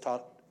Jesus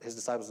taught his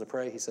disciples to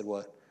pray, he said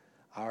what?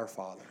 Our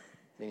Father,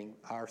 meaning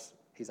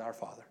he's our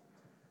Father.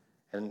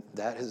 And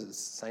that is the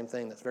same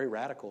thing. That's very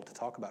radical to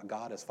talk about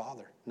God as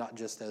Father, not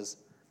just as,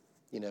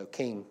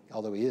 King,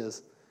 although he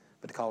is,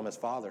 but to call him as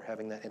Father,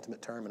 having that intimate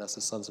term in us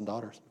as sons and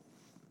daughters.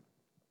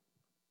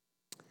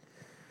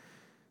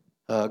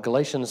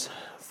 Galatians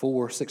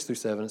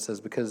 4:6-7, it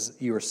says, because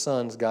you are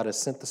sons, God has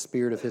sent the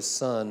Spirit of his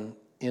Son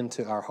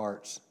into our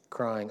hearts,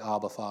 crying,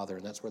 Abba, Father.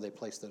 And that's where they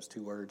place those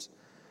two words,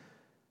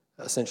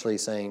 essentially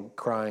saying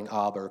crying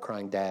Abba or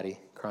crying Daddy,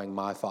 crying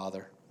my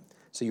Father.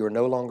 So you are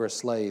no longer a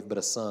slave, but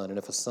a son. And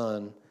if a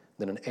son,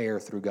 then an heir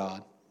through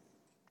God.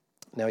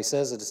 Now he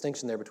says a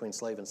distinction there between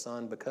slave and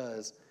son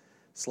because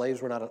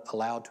slaves were not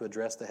allowed to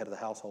address the head of the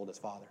household as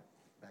father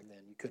back then.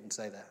 You couldn't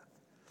say that.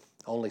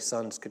 Only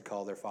sons could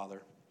call their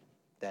father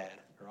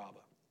Dad or Abba.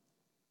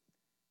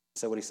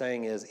 So what he's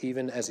saying is,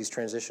 even as he's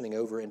transitioning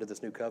over into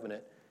this new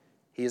covenant,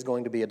 he is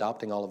going to be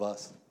adopting all of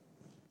us,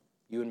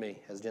 you and me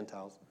as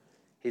Gentiles.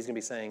 He's going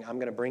to be saying, I'm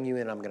going to bring you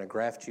in, I'm going to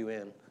graft you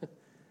in. I'm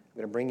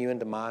going to bring you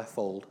into my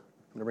fold.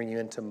 I'm going to bring you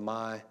into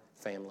my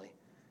family.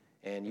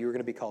 And you're going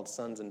to be called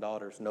sons and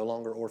daughters, no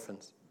longer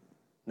orphans,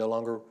 no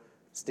longer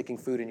sticking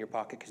food in your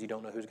pocket because you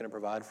don't know who's going to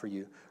provide for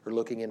you, or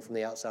looking in from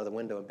the outside of the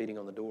window and beating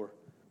on the door.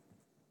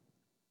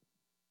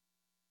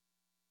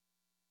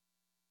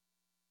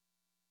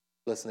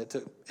 Listen,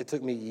 it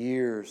took me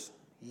years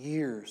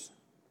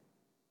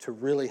to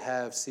really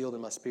have sealed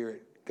in my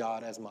spirit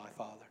God as my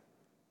Father.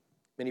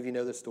 Many of you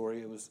know this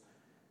story. It was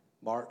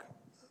Mark,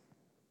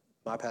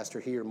 my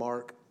pastor here,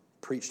 Mark,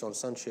 preached on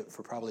sonship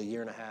for probably a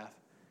year and a half,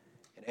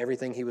 and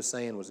everything he was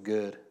saying was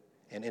good,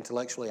 and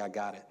intellectually I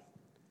got it.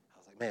 I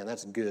was like, man,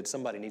 that's good.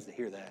 Somebody needs to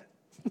hear that,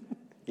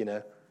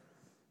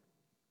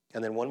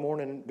 And then one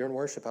morning during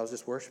worship, I was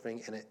just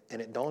worshiping,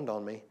 and it dawned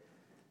on me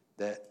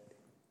that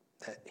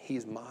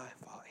he's my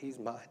father, he's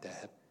my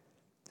dad,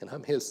 and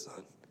I'm his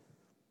son.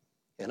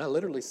 And I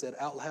literally said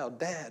out loud,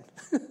 Dad,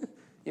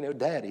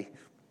 Daddy,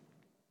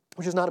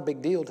 which is not a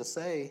big deal to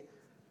say,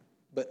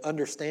 but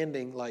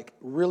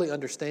really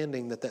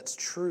understanding that that's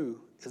true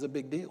is a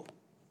big deal.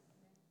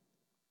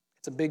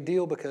 It's a big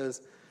deal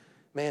because,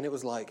 man, it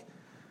was like,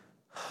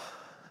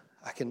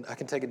 I can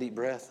take a deep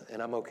breath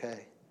and I'm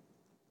okay.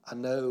 I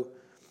know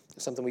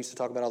something we used to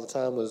talk about all the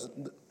time was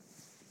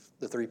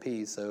the 3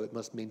 Ps, so it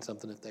must mean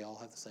something if they all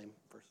have the same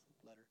first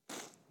letter.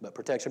 But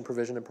protection,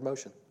 provision, and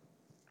promotion.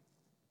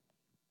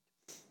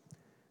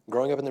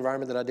 Growing up in the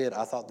environment that I did,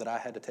 I thought that I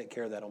had to take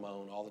care of that on my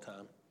own all the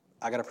time.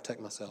 I got to protect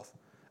myself.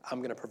 I'm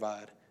going to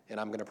provide, and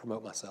I'm going to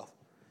promote myself.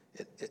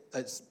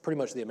 It's pretty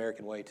much the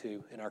American way,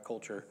 too, in our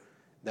culture.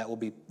 That will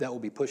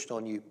be pushed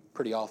on you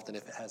pretty often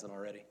if it hasn't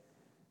already.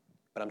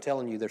 But I'm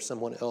telling you, there's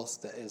someone else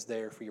that is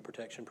there for your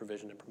protection,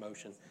 provision, and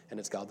promotion, and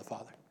it's God the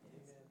Father.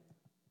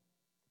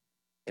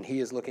 And he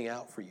is looking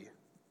out for you.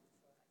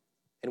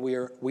 And we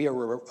are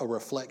a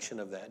reflection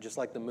of that. Just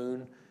like the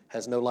moon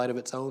has no light of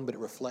its own, but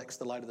it reflects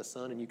the light of the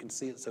sun, and you can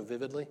see it so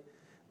vividly.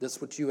 That's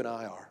what you and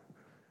I are.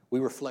 We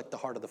reflect the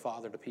heart of the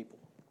Father to people.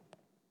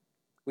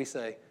 We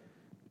say,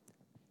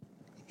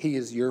 he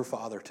is your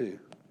Father too.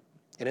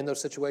 And in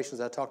those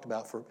situations I talked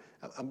about,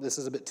 this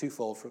is a bit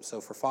twofold. So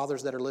for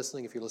fathers that are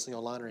listening, if you're listening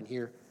online or in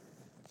here,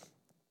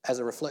 as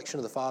a reflection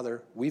of the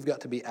Father, we've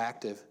got to be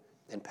active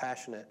and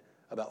passionate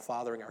about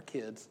fathering our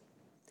kids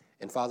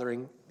and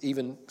fathering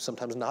even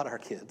sometimes not our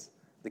kids,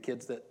 the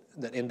kids that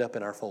that end up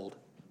in our fold,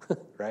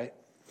 right?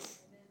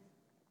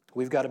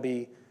 We've got to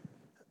be,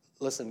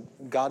 listen,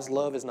 God's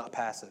love is not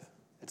passive.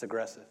 It's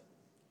aggressive.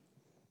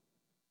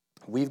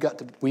 We've got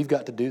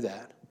to do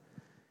that.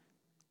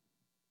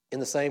 In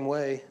the same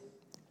way,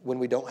 when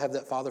we don't have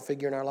that father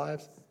figure in our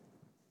lives,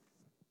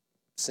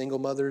 single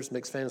mothers,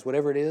 mixed families,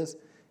 whatever it is,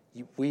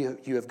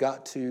 you have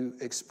got to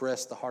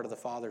express the heart of the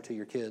Father to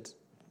your kids,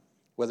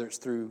 whether it's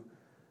through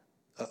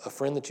a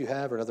friend that you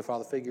have or another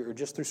father figure or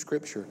just through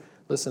Scripture.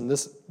 Listen,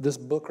 this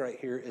book right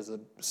here is a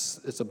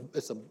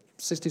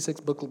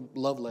 66-book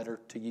love letter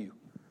to you.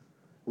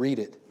 Read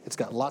it. It's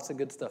got lots of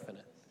good stuff in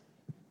it.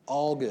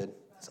 All good.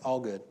 It's all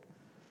good.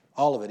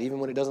 All of it, even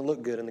when it doesn't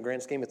look good in the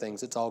grand scheme of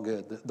things, it's all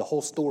good. The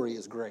whole story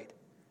is great.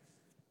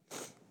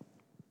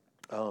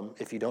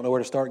 If you don't know where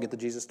to start, get the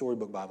Jesus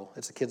Storybook Bible.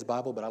 It's a kid's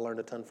Bible, but I learned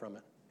a ton from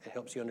it. It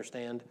helps you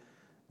understand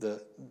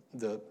the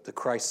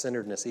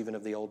Christ-centeredness even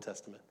of the Old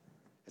Testament.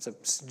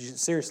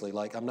 Seriously,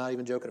 like, I'm not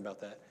even joking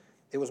about that.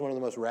 It was one of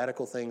the most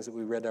radical things that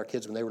we read to our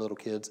kids when they were little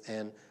kids,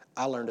 and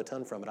I learned a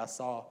ton from it.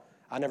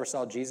 I never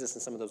saw Jesus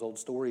in some of those old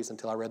stories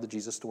until I read the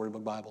Jesus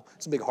Storybook Bible.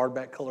 It's a big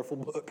hardback, colorful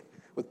book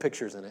with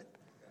pictures in it.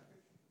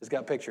 It's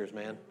got pictures,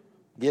 man.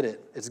 Get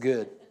it. It's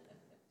good.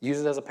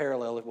 Use it as a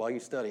parallel while you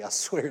study. I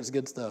swear it's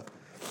good stuff.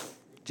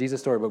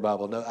 Jesus Storybook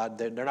Bible. No,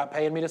 they're not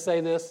paying me to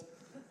say this.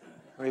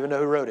 I don't even know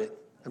who wrote it.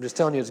 I'm just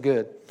telling you it's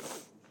good.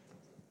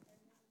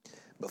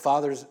 But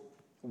fathers,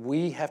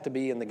 we have to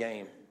be in the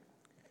game.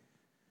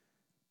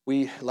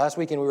 Last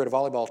weekend we were at a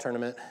volleyball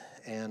tournament,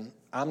 and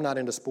I'm not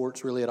into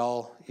sports really at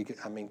all.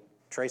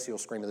 Tracy will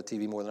scream at the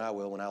TV more than I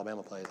will when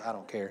Alabama plays. I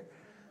don't care.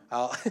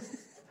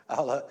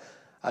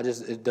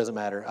 It doesn't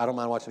matter. I don't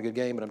mind watching a good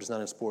game, but I'm just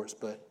not in sports.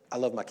 But I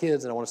love my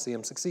kids, and I want to see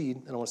them succeed,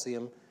 and I want to see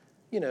them,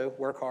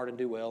 work hard and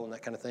do well and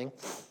that kind of thing.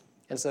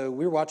 And so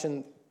we were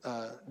watching,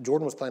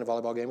 Jordan was playing a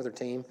volleyball game with her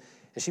team,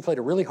 and she played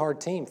a really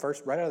hard team.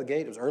 First, right out of the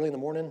gate, it was early in the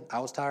morning. I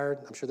was tired.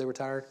 I'm sure they were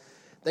tired.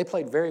 They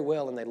played very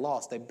well, and they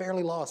lost. They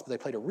barely lost, but they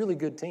played a really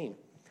good team.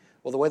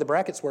 Well, the way the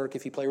brackets work,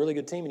 if you play a really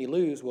good team and you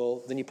lose,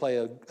 well, then you play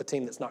a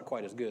team that's not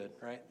quite as good,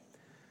 right?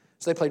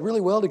 So they played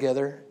really well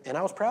together, and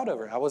I was proud of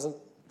her.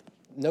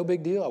 No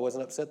big deal. I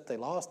wasn't upset that they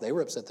lost. They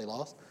were upset they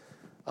lost.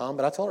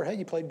 But I told her, hey,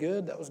 you played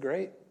good. That was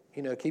great.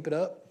 Keep it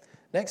up.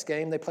 Next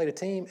game, they played a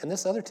team, and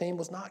this other team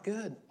was not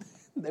good.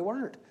 They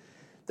weren't.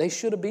 They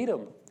should have beat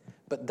them,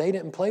 but they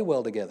didn't play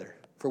well together.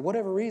 For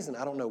whatever reason,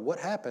 I don't know what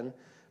happened,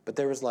 but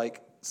there was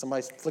like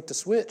somebody flicked a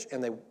switch,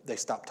 and they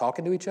stopped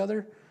talking to each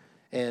other,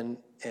 and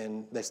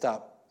they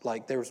stopped.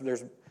 Like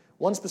there's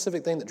one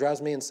specific thing that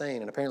drives me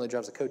insane, and apparently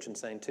drives the coach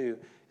insane too,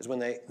 is when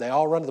they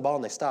all run to the ball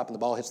and they stop, and the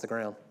ball hits the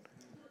ground.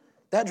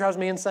 That drives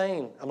me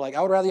insane. I'm like,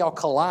 I would rather y'all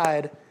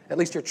collide. At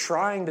least you're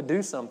trying to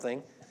do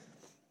something.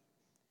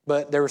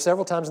 But there were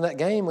several times in that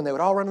game when they would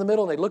all run in the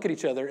middle and they'd look at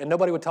each other and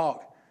nobody would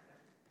talk.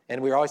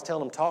 And we were always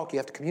telling them, talk. You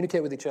have to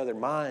communicate with each other.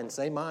 Mine,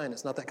 say mine.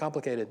 It's not that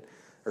complicated.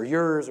 Or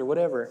yours or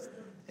whatever.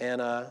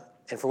 And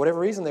for whatever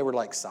reason, they were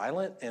like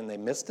silent and they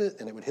missed it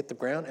and it would hit the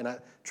ground. And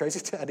Tracy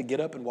had to get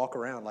up and walk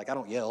around. Like, I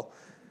don't yell.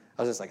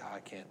 I was just like,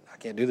 I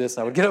can't do this.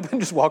 I would get up and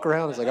just walk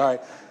around. It's like, all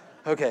right,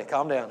 okay,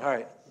 calm down. All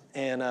right.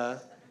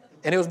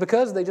 And it was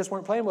because they just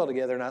weren't playing well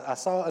together. And I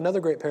saw another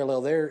great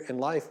parallel there in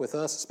life with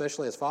us,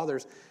 especially as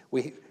fathers.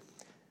 We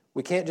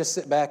can't just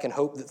sit back and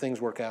hope that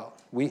things work out.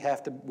 We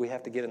have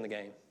to get in the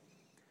game.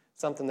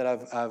 Something that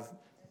I've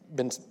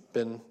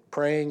been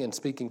praying and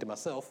speaking to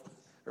myself,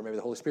 or maybe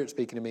the Holy Spirit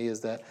speaking to me, is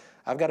that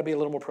I've got to be a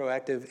little more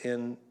proactive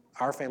in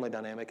our family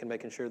dynamic and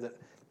making sure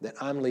that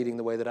I'm leading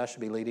the way that I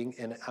should be leading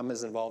and I'm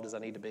as involved as I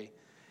need to be.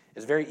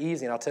 It's very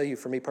easy, and I'll tell you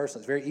for me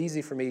personally, it's very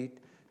easy for me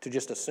to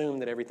just assume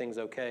that everything's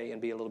okay and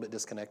be a little bit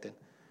disconnected.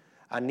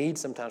 I need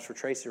sometimes for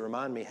Tracy to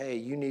remind me, hey,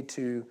 you need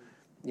to,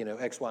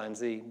 X, Y, and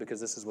Z because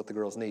this is what the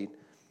girls need.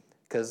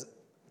 Because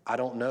I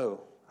don't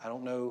know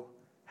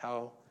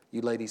how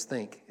you ladies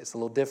think. It's a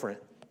little different.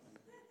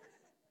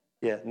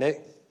 Yeah,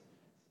 Nick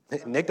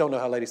don't know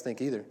how ladies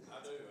think either. I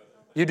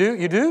do.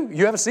 You do?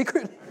 You have a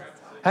secret?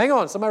 Hang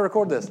on, somebody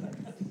record this.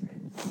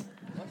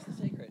 What's the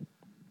secret?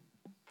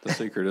 The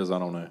secret is I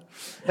don't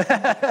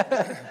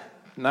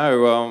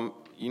know.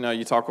 No,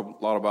 you talk a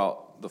lot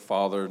about the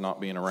father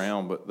not being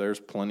around, but there's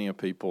plenty of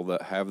people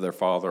that have their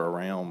father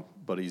around,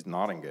 but he's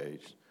not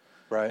engaged.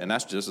 Right. And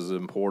that's just as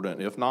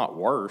important, if not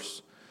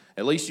worse.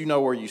 At least you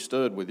know where you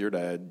stood with your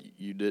dad.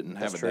 You didn't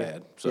have a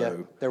dad. So, yeah,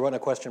 there wasn't a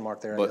question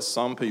mark there. But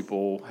some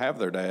people have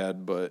their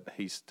dad, but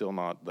he's still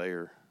not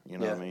there.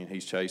 What Yeah. I mean?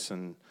 He's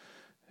chasing,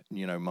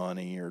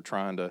 money or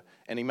trying to,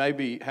 and he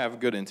may have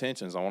good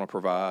intentions. I want to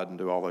provide and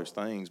do all those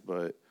things,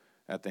 but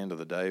at the end of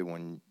the day,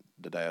 when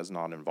the dad's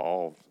not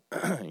involved,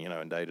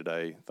 in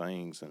day-to-day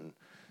things and,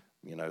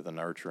 the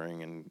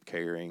nurturing and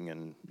caring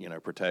and,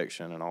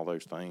 protection and all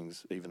those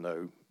things, even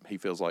though he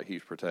feels like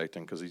he's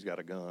protecting because he's got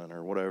a gun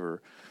or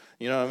whatever.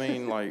 You know what I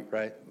mean? Like,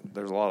 right.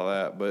 There's a lot of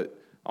that. But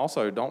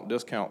also, don't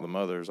discount the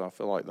mothers. I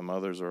feel like the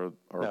mothers are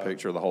a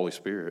picture of the Holy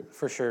Spirit.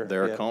 For sure.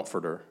 They're a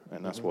comforter,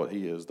 and that's what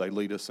he is. They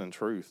lead us in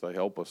truth. They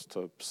help us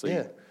to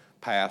see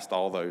past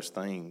all those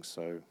things.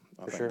 So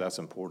I think that's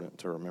important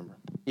to remember.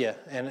 Yeah,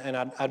 and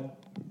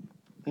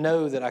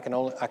know that I can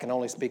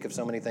only speak of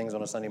so many things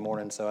on a Sunday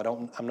morning, so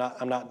I'm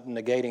not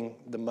negating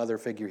the mother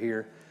figure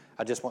here.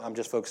 I'm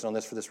just focusing on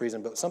this for this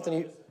reason. But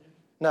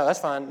no, that's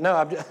fine.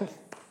 No,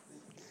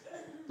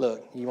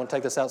 look, you want to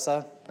take this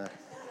outside?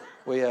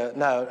 No,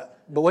 no.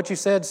 But what you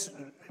said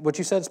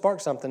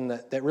sparked something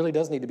that really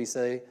does need to be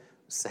said.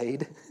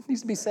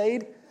 Needs to be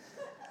said.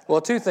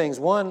 Well, two things.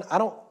 One,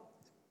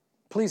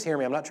 please hear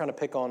me. I'm not trying to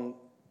pick on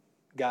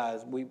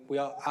guys.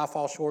 I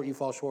fall short, you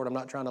fall short. I'm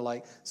not trying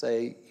to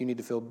say you need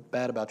to feel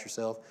bad about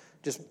yourself.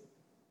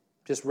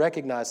 Just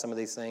recognize some of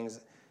these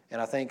things.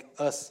 And I think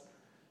us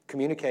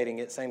communicating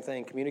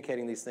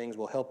these things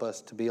will help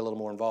us to be a little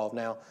more involved.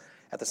 Now,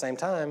 at the same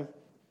time,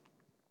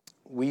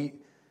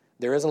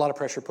 there is a lot of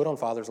pressure put on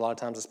fathers a lot of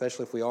times,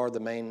 especially if we are the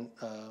main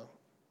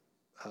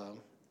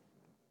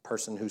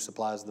person who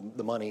supplies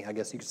the money, I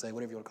guess you could say,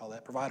 whatever you want to call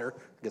that, provider,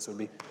 I guess it would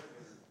be.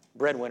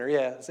 Breadwinner,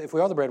 yeah. So if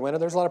we are the breadwinner,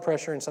 there's a lot of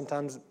pressure, and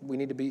sometimes we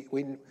need to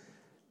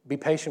be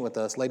patient with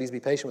us. Ladies, be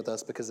patient with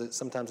us, because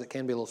sometimes it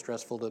can be a little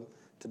stressful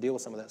to deal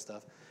with some of that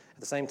stuff. At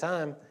the same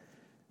time,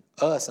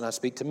 us, and I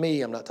speak to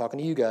me, I'm not talking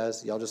to you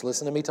guys. Y'all just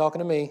listen to me talking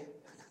to me.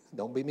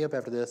 Don't beat me up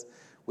after this.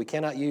 We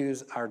cannot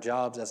use our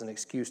jobs as an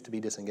excuse to be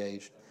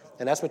disengaged.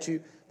 And that's what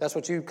you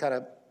kind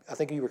of, I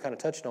think you were kind of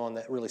touched on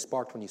that really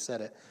sparked when you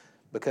said it.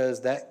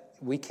 Because that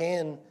we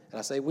can, and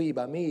I say we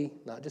by me,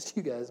 not just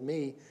you guys,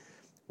 me,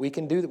 we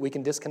can do that. We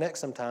can disconnect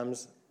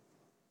sometimes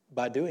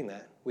by doing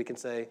that. We can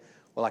say,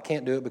 well, I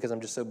can't do it because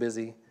I'm just so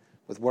busy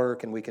with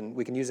work, and we can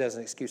use that as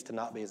an excuse to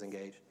not be as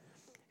engaged.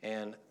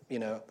 And,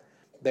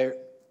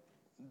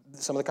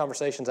 some of the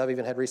conversations I've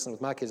even had recently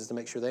with my kids is to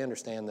make sure they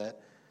understand that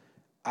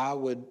I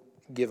would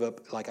give up,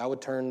 I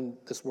would turn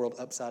this world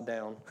upside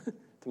down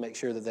to make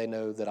sure that they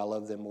know that I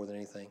love them more than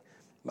anything.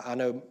 I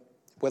know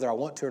whether I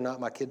want to or not,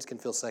 my kids can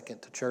feel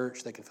second to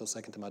church. They can feel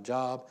second to my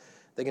job.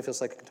 They can feel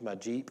second to my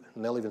Jeep,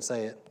 and they'll even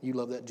say it. You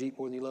love that Jeep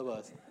more than you love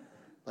us.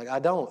 I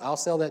don't. I'll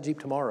sell that Jeep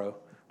tomorrow.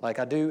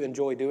 I do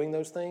enjoy doing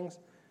those things,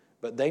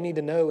 but they need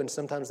to know, and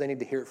sometimes they need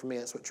to hear it from me.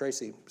 That's what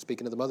Tracy,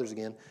 speaking to the mothers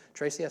again,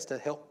 Tracy has to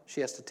help.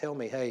 She has to tell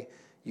me, hey,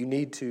 you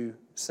need to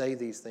say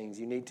these things.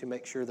 You need to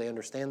make sure they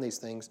understand these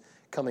things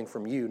coming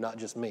from you, not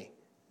just me.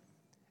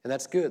 And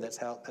that's good.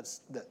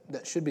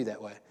 That should be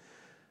that way.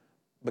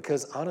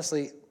 Because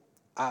honestly,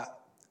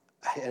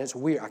 and it's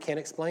weird. I can't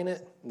explain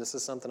it. And this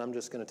is something I'm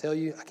just going to tell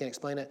you. I can't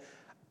explain it.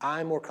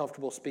 I'm more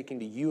comfortable speaking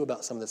to you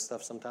about some of this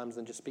stuff sometimes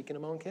than just speaking to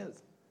my own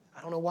kids.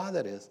 I don't know why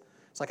that is.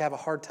 It's I have a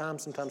hard time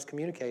sometimes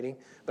communicating,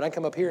 but I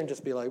come up here and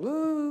just be like,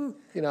 woo,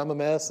 I'm a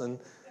mess, and,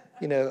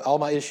 all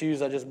my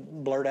issues I just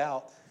blurt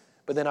out.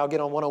 But then I'll get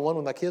on one-on-one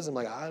with my kids, and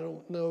I'm like, I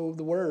don't know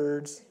the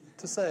words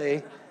to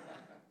say.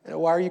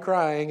 Why are you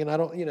crying? And I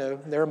don't,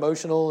 they're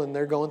emotional, and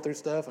they're going through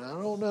stuff, and I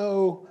don't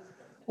know.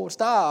 Well,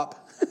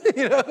 stop,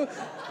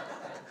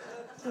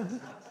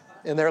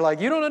 And they're like,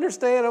 you don't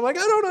understand. I'm like,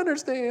 I don't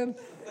understand.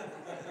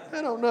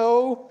 I don't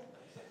know.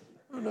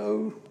 I don't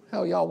know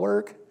how y'all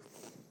work.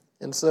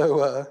 And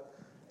so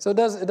it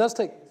does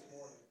take,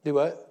 do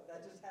what?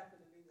 That just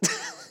happened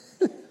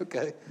to me.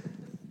 Okay.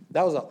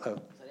 That was, oh. Is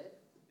that it?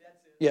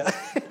 Yeah.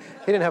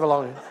 He didn't have a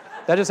long,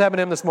 that just happened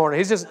to him this morning.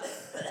 He's just,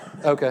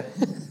 okay.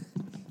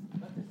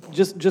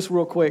 Just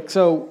real quick.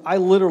 So I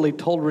literally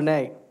told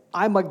Renee,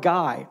 I'm a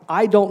guy.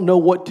 I don't know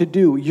what to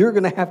do. You're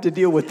going to have to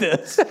deal with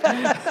this.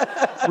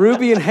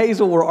 Ruby and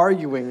Hazel were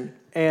arguing,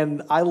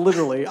 and I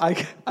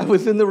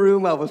was in the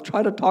room. I was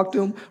trying to talk to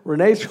them.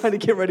 Renee's trying to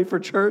get ready for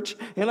church,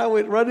 and I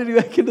went running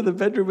back into the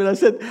bedroom, and I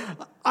said,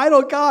 I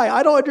don't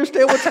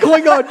understand what's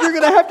going on. You're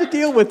going to have to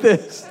deal with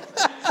this.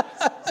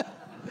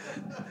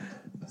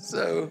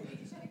 So,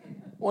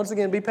 once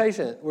again, be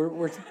patient.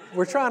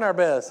 We're trying our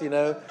best,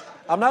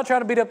 I'm not trying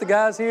to beat up the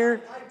guys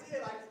here.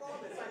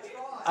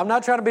 I'm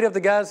not trying to beat up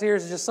the guys here.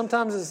 It's just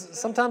sometimes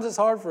it's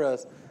hard for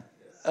us.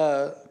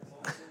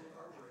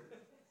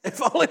 If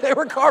only they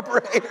were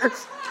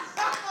carburetors.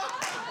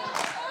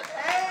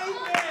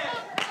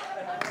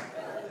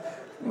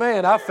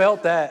 Man, I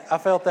felt that.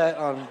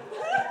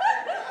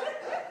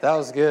 That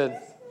was good.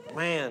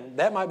 Man,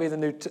 that might be the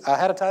new. I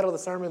had a title of the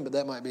sermon, but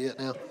that might be it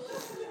now.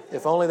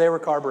 If only they were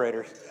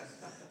carburetors.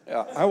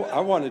 Yeah, I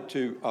wanted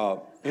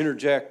to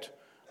interject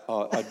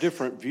a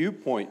different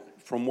viewpoint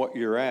from what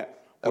you're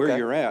at, where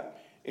you're at.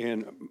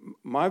 And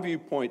my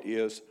viewpoint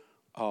is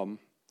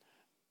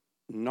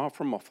not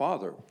from a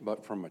father,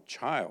 but from a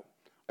child.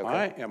 Okay.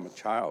 I am a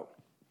child,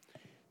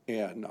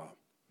 and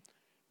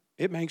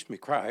it makes me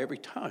cry every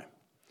time.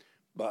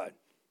 But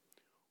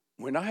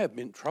when I have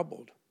been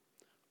troubled,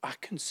 I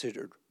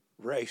considered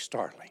Ray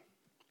Starling.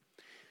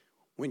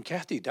 When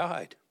Kathy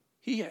died,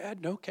 he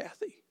had no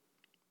Kathy.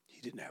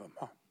 He didn't have a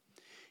mom.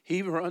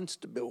 He runs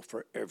to Bill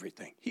for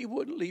everything. He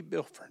wouldn't leave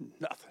Bill for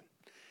nothing.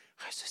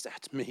 I says,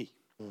 that's me.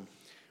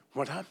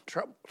 When I'm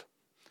troubled,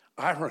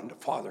 I run to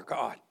Father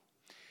God,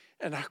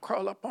 and I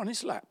crawl up on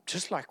his lap,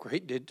 just like Ray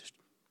did to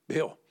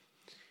Bill.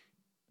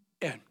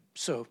 And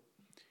so,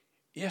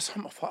 yes,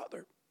 I'm a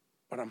father,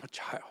 but I'm a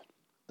child.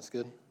 That's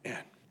good.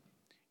 And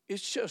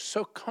it's just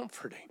so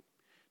comforting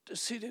to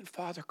sit in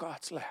Father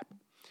God's lap.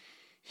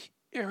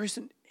 There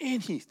isn't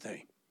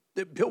anything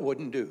that Bill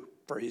wouldn't do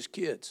for his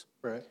kids.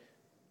 Right.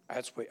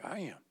 That's the way I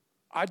am.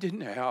 I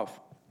didn't have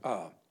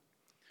a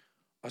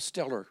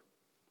stellar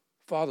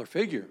father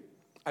figure.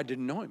 I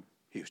didn't know him.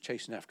 He was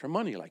chasing after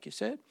money, like you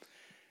said.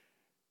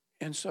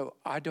 And so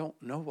I don't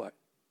know what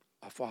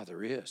a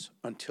father is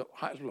until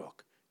I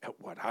look at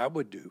what I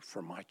would do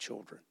for my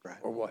children, Right.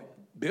 or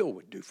what Bill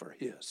would do for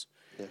his.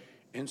 Yeah.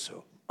 And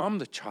so I'm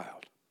the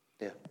child,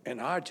 Yeah.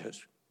 and I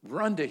just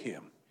run to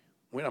him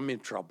when I'm in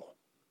trouble.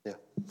 Yeah.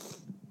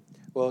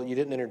 Well, you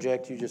didn't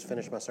interject. You just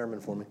finished my sermon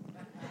for me.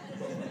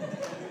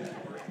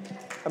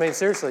 I mean,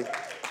 seriously,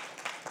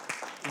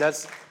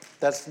 that's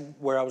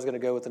where I was going to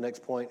go with the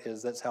next point.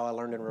 Is that's how I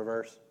learned in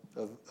reverse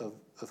of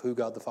who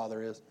God the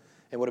Father is,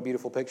 and what a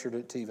beautiful picture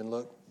to even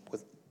look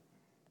with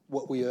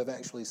what we have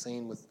actually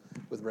seen with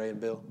Ray and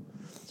Bill.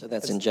 So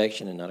that's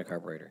injection and not a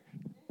carburetor.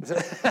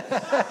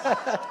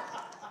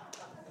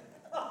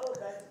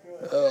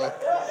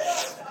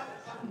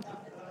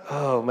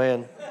 Oh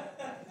man.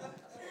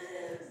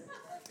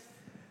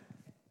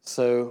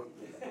 So,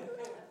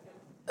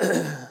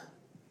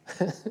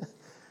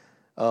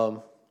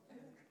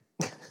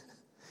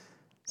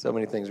 so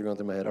many things are going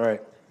through my head. All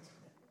right.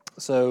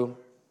 So,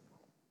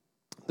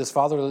 this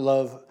fatherly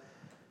love,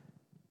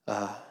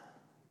 I'm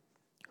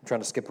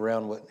trying to skip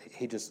around what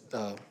he just,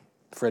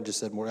 Fred just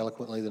said more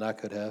eloquently than I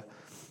could have.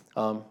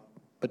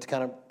 But to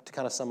kind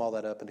of sum all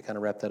that up and to kind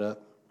of wrap that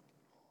up,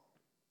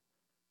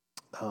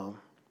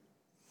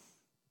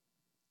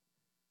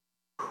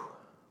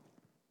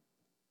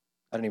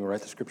 I didn't even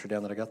write the scripture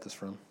down that I got this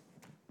from.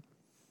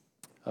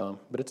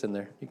 But it's in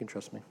there. You can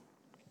trust me.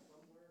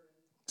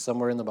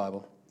 Somewhere in the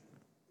Bible.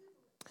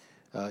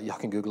 Y'all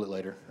can Google it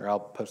later, or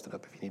I'll post it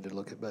up if you need to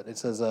look it. But it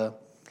says,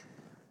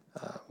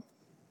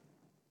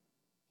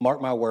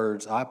 mark my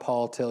words, I,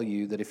 Paul, tell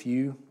you that if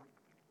you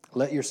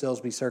let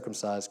yourselves be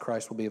circumcised,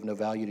 Christ will be of no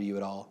value to you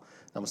at all. Now,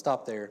 I'm going to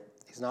stop there.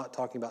 He's not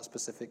talking about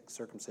specific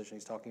circumcision.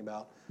 He's talking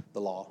about the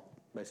law,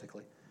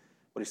 basically.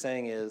 What he's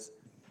saying is,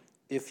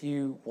 if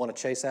you want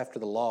to chase after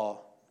the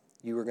law,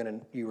 you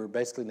were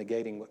basically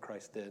negating what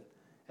Christ did.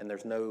 And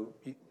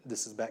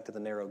this is back to the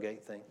narrow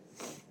gate thing.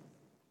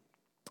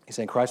 He's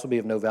saying Christ will be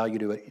of no value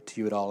to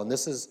you at all. And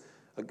this is,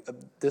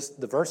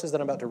 the verses that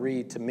I'm about to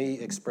read, to me,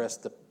 express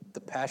the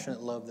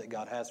passionate love that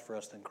God has for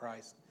us in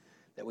Christ,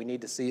 that we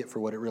need to see it for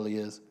what it really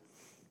is.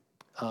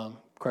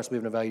 Christ will be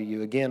of no value to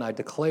you. Again, I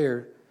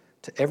declare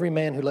to every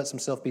man who lets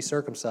himself be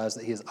circumcised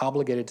that he is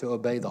obligated to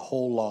obey the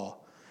whole law.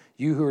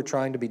 You who are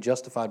trying to be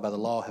justified by the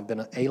law have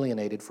been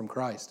alienated from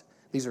Christ.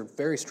 These are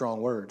very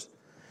strong words.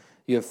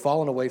 You have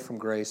fallen away from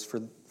grace,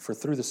 for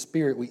through the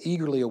Spirit we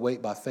eagerly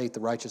await by faith the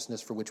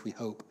righteousness for which we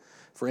hope.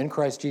 For in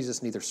Christ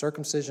Jesus neither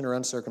circumcision or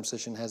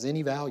uncircumcision has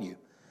any value.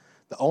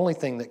 The only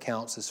thing that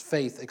counts is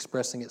faith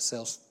expressing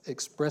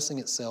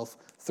itself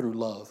through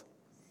love.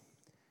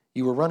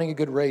 You were running a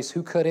good race.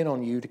 Who cut in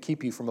on you to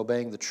keep you from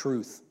obeying the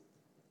truth?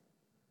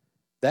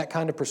 That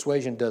kind of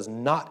persuasion does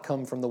not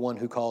come from the one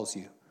who calls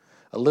you.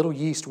 A little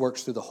yeast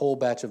works through the whole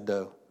batch of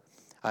dough.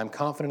 I am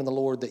confident in the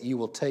Lord that you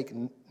will take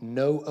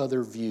no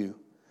other view.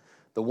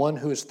 The one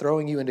who is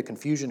throwing you into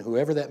confusion,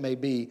 whoever that may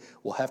be,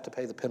 will have to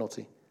pay the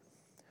penalty.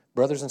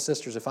 Brothers and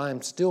sisters, if I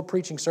am still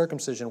preaching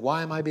circumcision,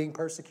 why am I being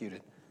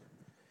persecuted?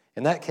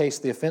 In that case,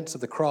 the offense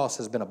of the cross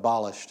has been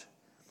abolished.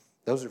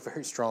 Those are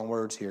very strong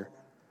words here.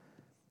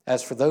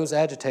 As for those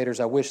agitators,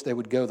 I wish they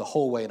would go the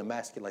whole way and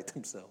emasculate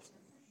themselves.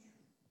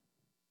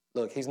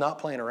 Look, he's not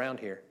playing around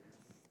here.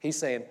 He's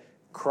saying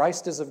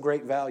Christ is of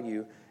great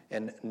value,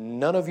 and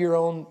none of your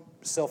own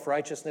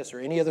self-righteousness or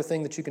any other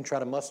thing that you can try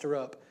to muster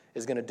up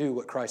is going to do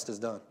what Christ has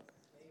done.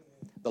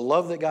 The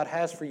love that God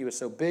has for you is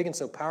so big and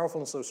so powerful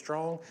and so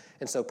strong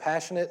and so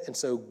passionate and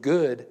so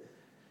good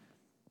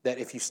that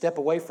if you step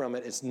away from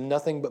it, it's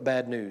nothing but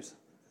bad news.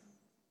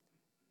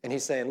 And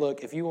he's saying,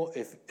 look, if you want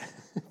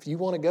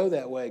to go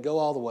that way, go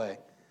all the way.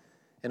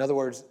 In other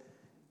words,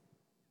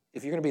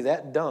 if you're going to be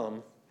that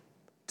dumb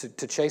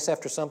to chase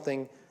after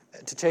something,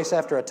 to chase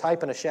after a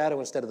type and a shadow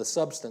instead of the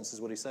substance, is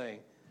what he's saying,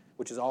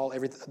 which is all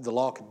the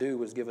law could do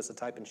was give us a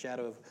type and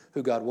shadow of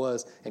who God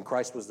was, and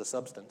Christ was the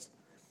substance.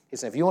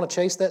 He's saying, if you want to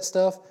chase that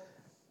stuff,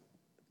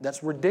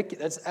 that's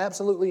ridiculous. That's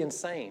absolutely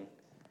insane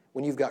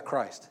when you've got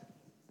Christ,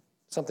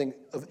 something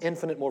of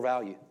infinite more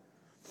value.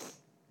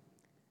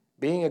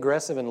 Being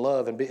aggressive in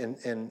love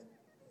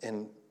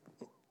and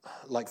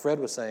like Fred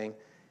was saying,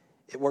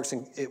 it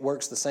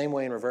works the same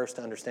way in reverse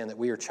to understand that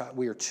we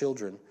are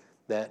children.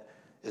 That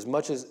as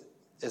much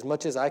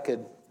as I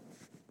could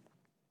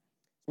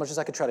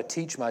try to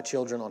teach my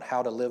children on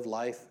how to live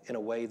life in a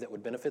way that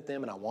would benefit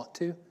them, and I want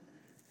to,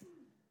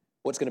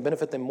 what's going to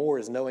benefit them more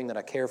is knowing that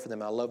I care for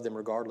them, I love them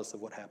regardless of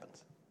what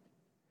happens.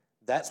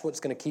 That's what's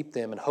going to keep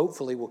them, and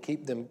hopefully will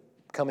keep them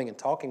coming and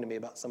talking to me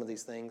about some of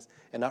these things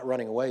and not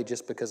running away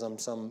just because I'm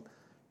some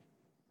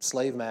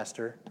slave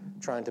master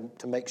trying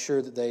to make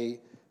sure that they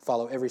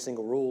follow every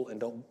single rule and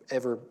don't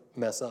ever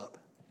mess up.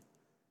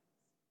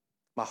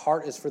 My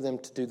heart is for them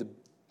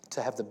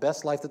to have the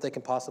best life that they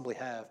can possibly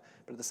have,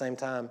 but at the same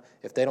time,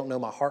 if they don't know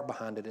my heart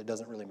behind it, it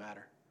doesn't really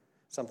matter.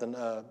 Something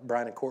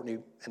Brian and Courtney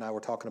and I were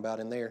talking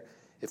about in there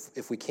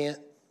If we can't,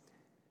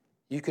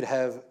 you could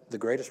have the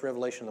greatest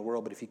revelation in the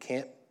world, but if you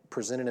can't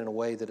present it in a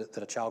way that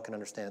a child can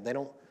understand it,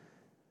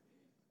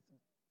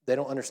 they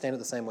don't understand it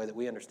the same way that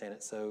we understand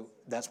it. So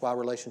that's why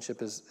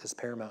relationship is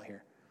paramount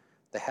here.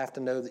 They have to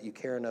know that you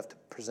care enough to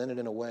present it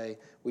in a way.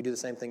 We do the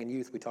same thing in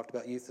youth. We talked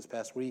about youth this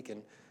past week,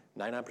 and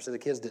 99% of the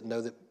kids didn't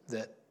know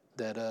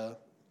that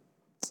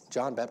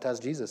John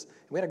baptized Jesus. And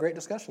we had a great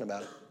discussion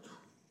about it.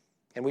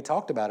 And we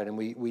talked about it, and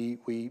we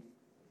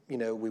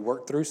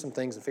worked through some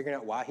things and figuring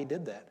out why he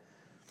did that.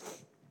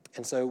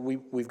 And so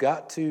we've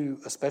got to,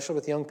 especially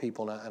with young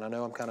people, and I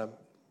know I'm kind of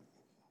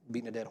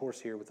beating a dead horse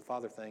here with the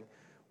father thing,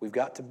 we've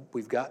got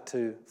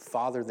to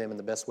father them in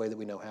the best way that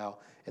we know how.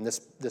 And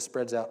this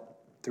spreads out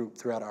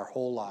throughout our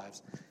whole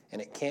lives. And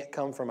it can't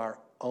come from our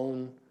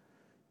own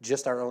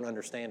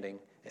understanding.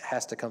 It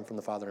has to come from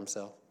the Father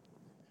himself.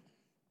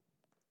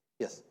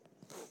 Yes?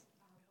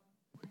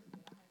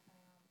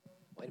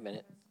 Wait a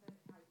minute.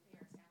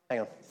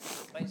 Hang on.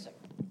 Wait a second.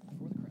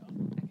 Before the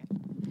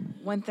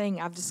crowd. One thing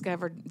I've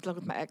discovered, look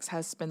with my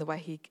ex-husband, the way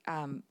he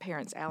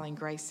parents Allie and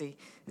Gracie,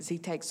 is he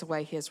takes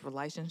away his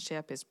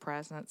relationship, his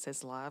presence,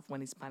 his love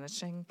when he's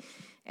punishing.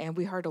 And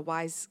we heard a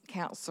wise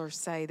counselor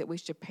say that we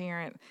should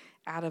parent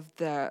out of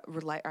the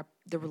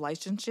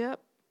relationship,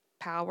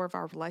 power of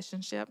our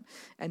relationship,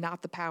 and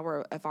not the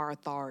power of our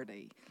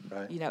authority.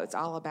 Right. It's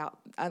all about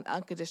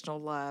unconditional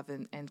love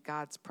and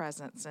God's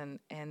presence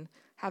and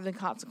having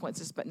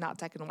consequences, but not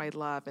taking away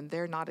love. And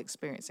they're not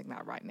experiencing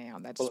that right now.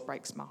 And that just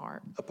breaks my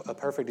heart. A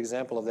perfect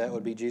example of that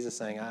would be Jesus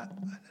saying,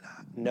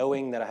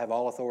 knowing that I have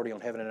all authority on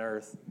heaven and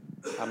earth,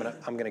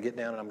 I'm gonna get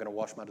down and I'm gonna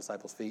wash my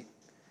disciples' feet.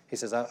 He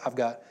says,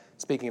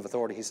 speaking of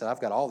authority, he said, I've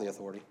got all the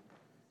authority.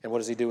 And what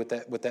does he do with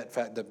that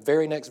fact? The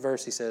very next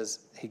verse, he says,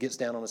 he gets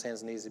down on his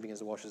hands and knees, he begins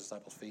to wash his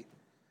disciples' feet.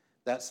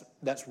 That's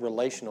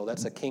relational.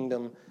 That's a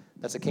kingdom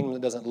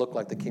that doesn't look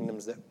like the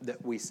kingdoms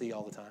that we see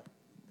all the time.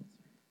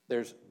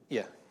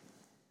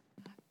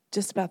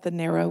 Just about the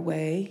narrow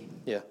way.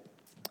 Yeah.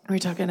 We're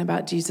talking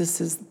about Jesus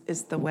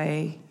is the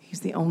way. He's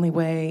the only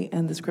way.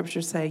 And the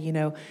scriptures say,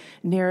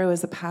 narrow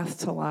is the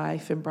path to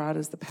life and broad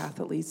is the path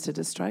that leads to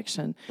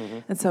destruction. Mm-hmm.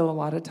 And so a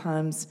lot of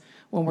times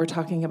when we're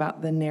talking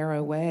about the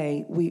narrow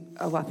way,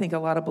 I think a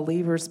lot of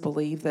believers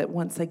believe that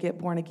once they get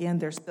born again,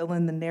 they're still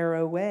in the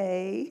narrow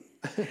way.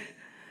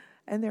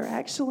 And they're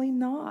actually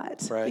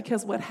not. Right.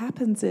 Because what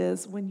happens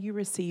is when you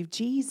receive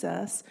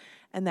Jesus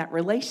and that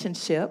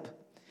relationship,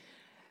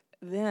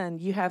 then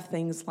you have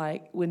things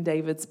like when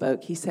David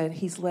spoke, he said,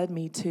 he's led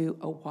me to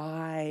a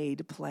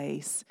wide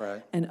place,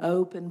 right, an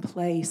open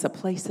place, a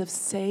place of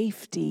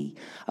safety,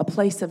 a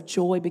place of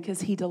joy because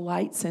he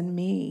delights in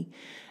me.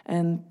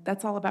 And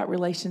that's all about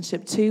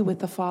relationship too with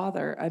the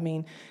Father. I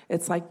mean,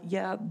 it's like,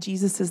 yeah,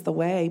 Jesus is the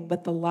way,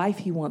 but the life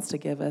he wants to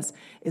give us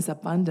is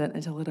abundant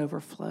until it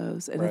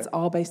overflows. And It's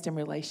all based in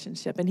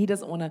relationship. And he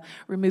doesn't want to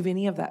remove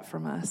any of that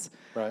from us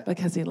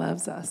because he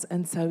loves us.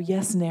 And so,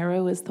 yes,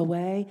 narrow is the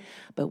way,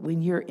 but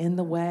when you're in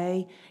the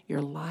way,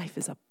 your life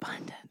is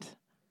abundant.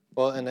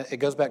 Well, and it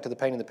goes back to the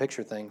painting the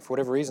picture thing. For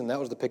whatever reason, that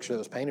was the picture that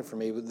was painted for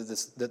me.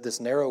 That this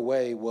narrow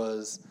way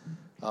was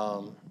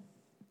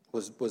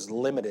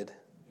limited.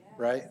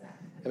 Right?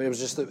 I mean, it was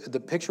just the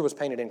picture was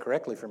painted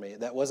incorrectly for me.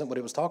 That wasn't what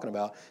it was talking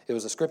about. It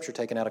was a scripture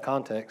taken out of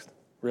context,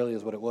 really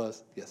is what it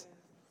was. Yes.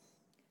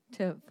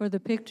 For the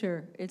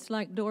picture, it's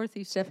like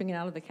Dorothy stepping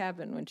out of the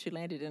cabin when she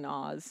landed in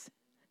Oz.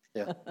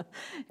 Yeah.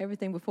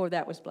 Everything before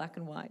that was black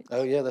and white.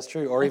 Oh, yeah, that's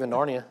true. Or even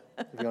Narnia.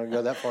 If you want to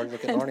go that far,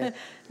 look at Narnia.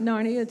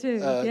 Narnia, too.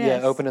 Yes.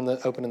 Yeah, opening the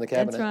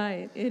cabinet. That's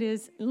right. It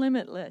is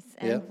limitless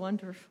and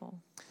wonderful.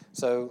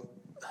 So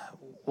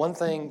one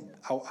thing,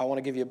 I want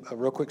to give you a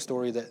real quick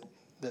story that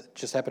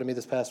just happened to me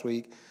this past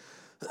week,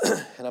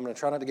 and I'm going to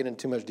try not to get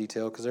into too much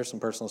detail because there's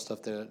some personal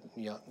stuff that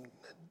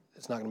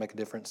it's not going to make a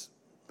difference,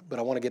 but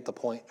I want to get the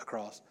point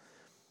across.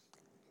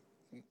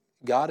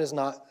 God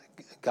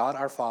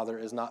our Father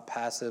is not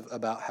passive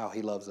about how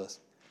he loves us.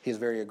 He is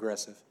very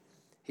aggressive.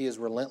 He is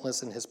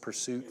relentless in his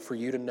pursuit for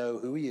you to know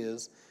who he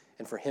is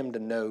and for him to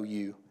know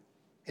you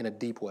in a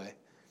deep way.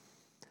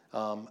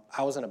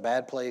 I was in a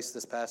bad place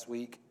this past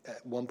week.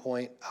 At one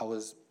point, I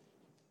was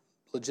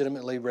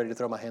legitimately ready to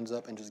throw my hands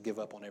up and just give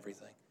up on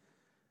everything.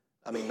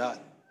 I mean,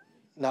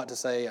 not to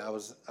say I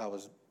was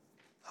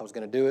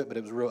going to do it, but I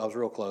was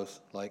real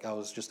close. Like I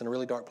was just in a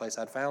really dark place.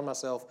 I'd found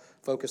myself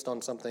focused on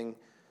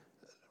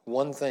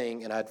one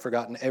thing, and I'd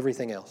forgotten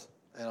everything else.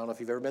 And I don't know if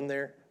you've ever been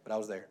there, but I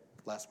was there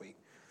last week.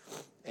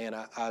 And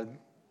I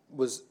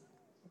was,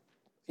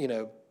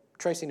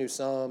 Tracy knew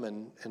some,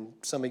 and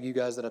some of you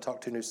guys that I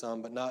talked to knew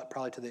some, but not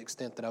probably to the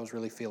extent that I was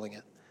really feeling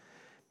it.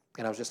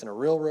 And I was just in a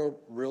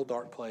real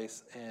dark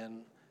place.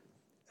 And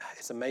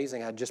it's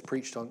amazing. I just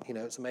preached on,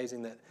 it's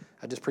amazing that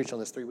I just preached on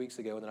this 3 weeks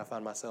ago, and then I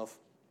find myself,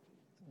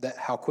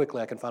 how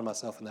quickly I can find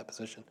myself in that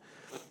position.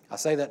 I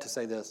say that to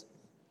say this.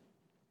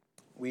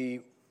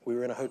 We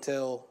were in a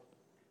hotel,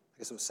 I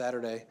guess it was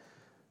Saturday,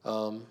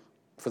 for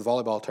the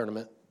volleyball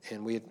tournament,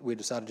 and we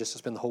decided just to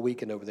spend the whole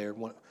weekend over there.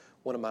 One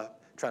of my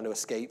trying to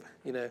escape,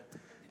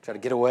 try to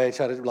get away,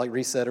 try to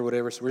reset or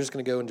whatever. So we're just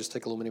going to go and just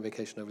take a little mini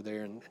vacation over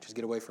there and just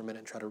get away for a minute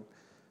and try to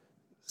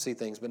see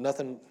things, but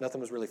nothing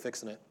was really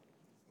fixing it.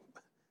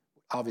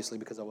 Obviously,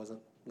 because I wasn't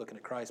looking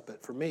at Christ.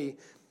 But for me,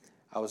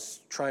 I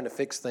was trying to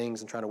fix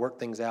things and trying to work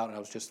things out, and I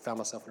was just found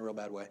myself in a real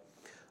bad way.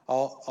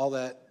 All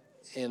that,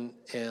 and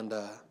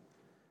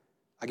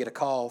I get a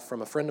call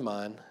from a friend of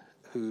mine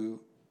who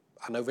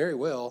I know very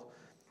well,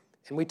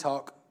 and we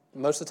talk,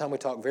 most of the time we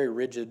talk very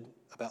rigid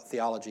about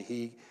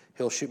theology.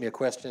 He'll shoot me a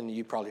question,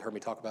 you probably heard me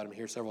talk about him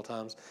here several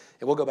times,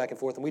 and we'll go back and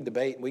forth, and we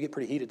debate, and we get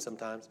pretty heated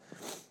sometimes.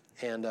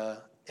 And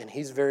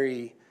he's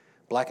very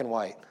black and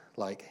white.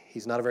 Like,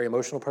 he's not a very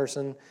emotional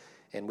person,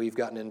 and we've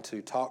gotten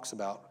into talks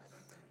about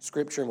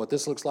Scripture and what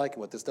this looks like and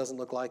what this doesn't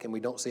look like, and we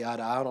don't see eye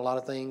to eye on a lot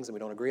of things, and we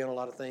don't agree on a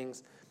lot of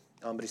things.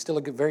 But he's still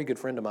a very good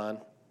friend of mine.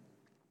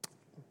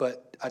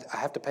 But I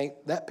have to paint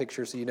that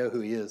picture so you know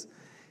who he is.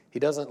 He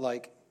doesn't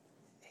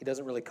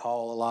really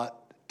call a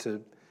lot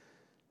to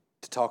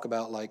talk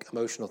about like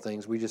emotional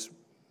things.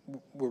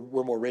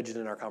 We're more rigid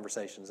in our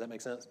conversations. Does that make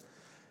sense?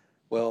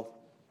 Well,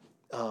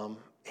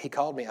 he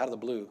called me out of the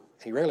blue.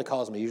 He rarely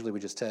calls me. Usually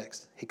we just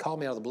text. He called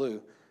me out of the blue,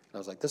 and I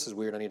was like, this is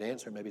weird. I need to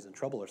answer it. Maybe he's in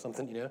trouble or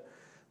something, you know?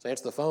 So I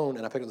answered the phone,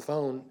 and I picked up the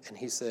phone, and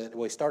he said,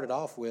 well, he started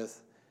off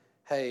with,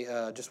 hey,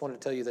 just wanted to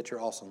tell you that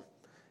you're awesome.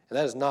 And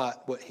that is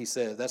not what he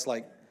said. That's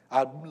like,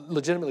 I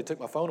legitimately took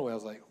my phone away. I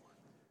was like,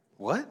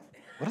 what?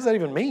 What does that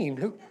even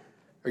mean?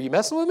 Are you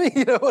messing with me?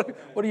 You know,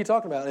 what are you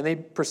talking about? And he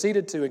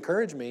proceeded to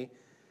encourage me,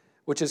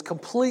 which is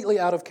completely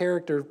out of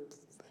character.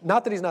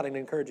 Not that he's not an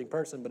encouraging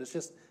person, but it's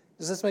just,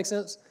 does this make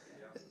sense?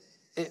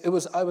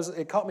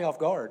 It caught me off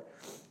guard.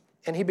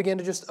 And he began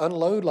to just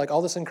unload like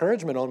all this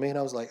encouragement on me, and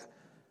I was like,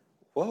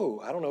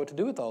 whoa, I don't know what to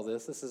do with all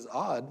this. This is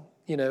odd,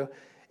 you know.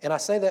 And I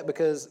say that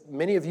because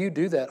many of you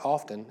do that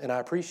often, and I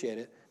appreciate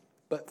it.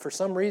 But for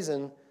some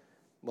reason,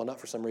 well, not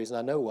for some reason,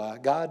 I know why,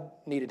 God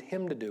needed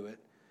him to do it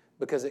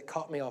because it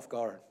caught me off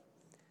guard.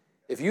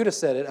 If you'd have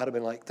said it, I'd have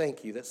been like,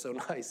 thank you, that's so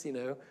nice, you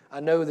know. I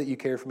know that you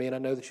care for me, and I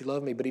know that you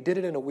love me. But he did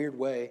it in a weird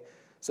way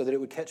so that it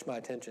would catch my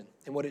attention.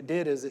 And what it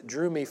did is it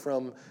drew me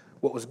from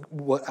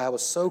what I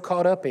was so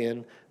caught up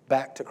in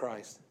back to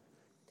Christ.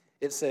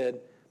 It said,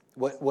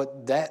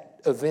 what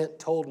that event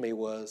told me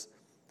was,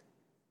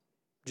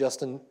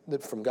 Justin,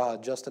 from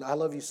God, Justin, I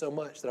love you so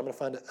much that I'm going to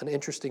find an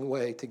interesting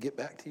way to get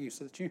back to you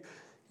so that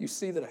you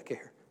see that I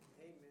care.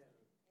 Amen.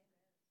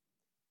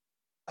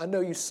 I know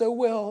you so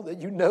well that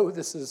you know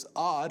this is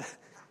odd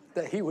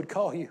that he would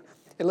call you.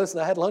 And listen,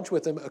 I had lunch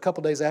with him a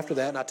couple days after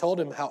that, and I told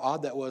him how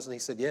odd that was, and he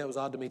said, yeah, it was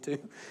odd to me too.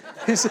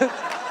 He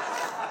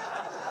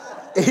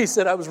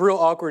said, I was real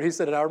awkward. He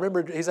said, and I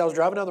remember, I was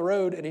driving down the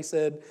road, and he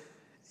said,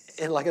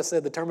 and like I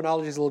said, the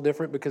terminology is a little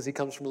different because he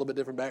comes from a little bit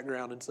different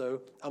background, and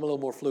so I'm a little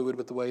more fluid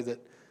with the way that,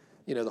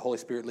 you know, the Holy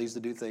Spirit leads to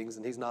do things,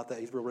 and he's not that.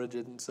 He's real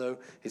rigid, and so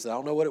he said, I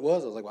don't know what it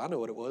was. I was like, well, I know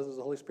what it was. It was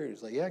the Holy Spirit.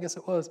 He's like, yeah, I guess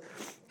it was.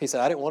 He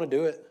said, I didn't want to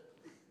do it.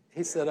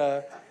 He said,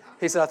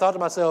 I thought to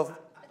myself,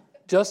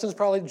 Justin's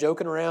probably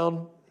joking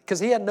around because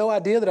he had no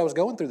idea that I was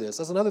going through this.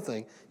 That's another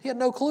thing. He had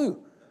no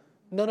clue,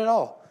 none at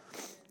all.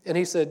 And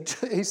he said,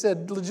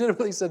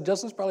 legitimately,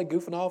 Justin's probably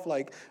goofing off,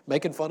 like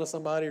making fun of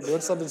somebody or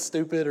doing something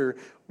stupid or,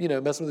 you know,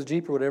 messing with the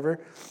Jeep or whatever.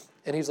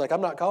 And he's like,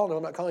 I'm not calling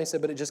him. He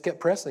said, but it just kept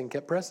pressing.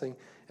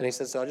 And he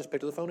said, so I just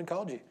picked up the phone and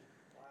called you.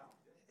 Wow.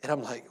 And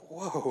I'm like,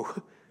 whoa.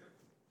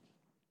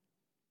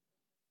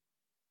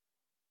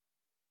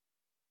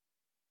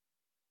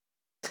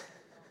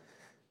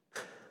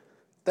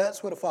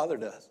 That's what a father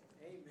does.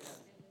 Amen.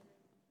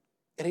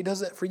 And he does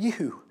that for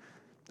you.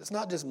 It's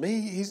not just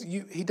me.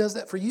 He does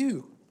that for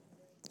you.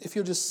 If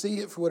you'll just see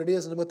it for what it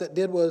is. And what that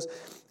did was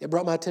it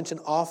brought my attention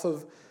off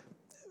of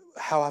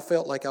how I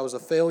felt like I was a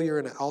failure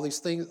and all these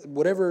things,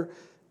 whatever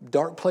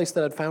dark place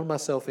that I'd found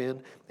myself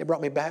in, it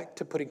brought me back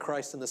to putting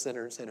Christ in the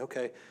center and saying,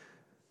 okay,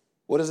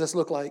 what does this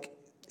look like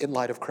in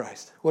light of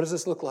Christ? What does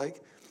this look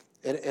like?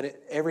 And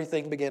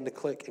everything began to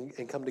click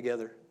and come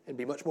together and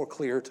be much more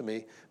clear to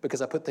me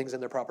because I put things in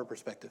their proper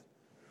perspective.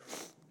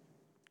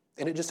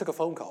 And it just took a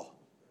phone call.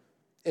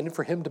 And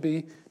for him to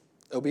be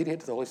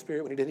obedient to the Holy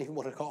Spirit when he didn't even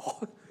want to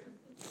call.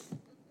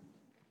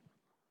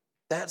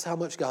 That's how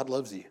much God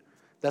loves you.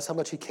 That's how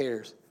much he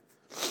cares.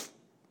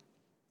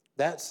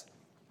 That's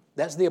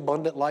the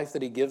abundant life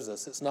that he gives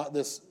us. It's not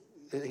this,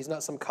 he's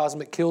not some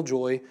cosmic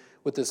killjoy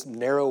with this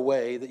narrow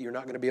way that you're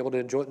not going to be able to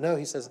enjoy. No,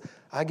 he says,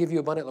 I give you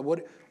abundant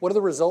life. What are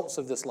the results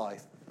of this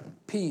life?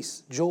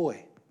 Peace,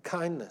 joy,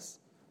 kindness,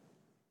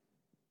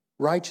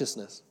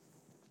 righteousness.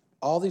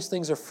 All these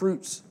things are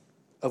fruits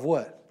of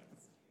what?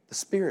 The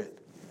Spirit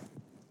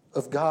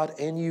of God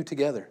and you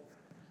together.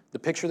 The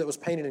picture that was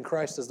painted in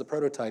Christ is the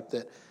prototype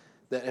that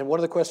and one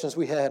of the questions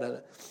we had,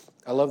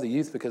 I love the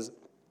youth because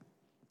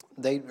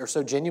they are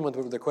so genuine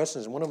with their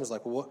questions. And one of them was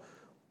like, well,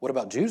 what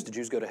about Jews? Do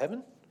Jews go to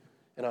heaven?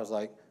 And I was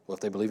like, well,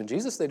 if they believe in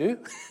Jesus, they do.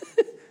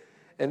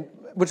 And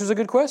which was a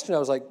good question. I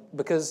was like,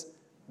 because,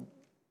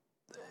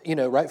 you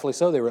know, rightfully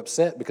so, they were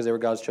upset because they were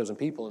God's chosen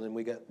people, and then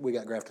we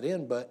got grafted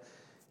in. But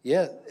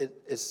yeah,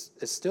 it's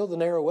still the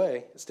narrow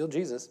way. It's still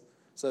Jesus.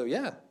 So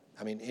yeah,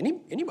 I mean,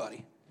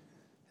 anybody.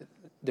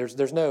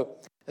 There's no,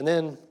 and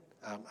then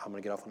I'm going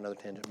to get off on another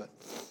tangent, but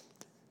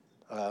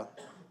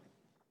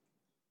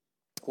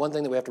one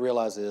thing that we have to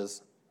realize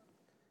is,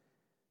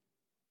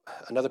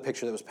 another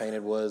picture that was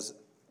painted was,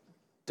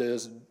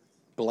 does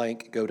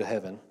blank go to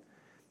heaven?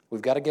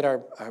 We've got to get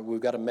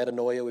we've got to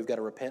metanoia, we've got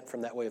to repent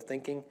from that way of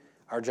thinking.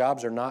 Our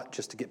jobs are not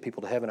just to get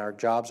people to heaven, our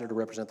jobs are to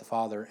represent the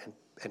Father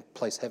and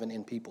place heaven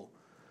in people.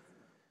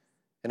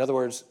 In other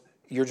words,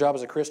 your job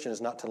as a Christian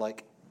is not to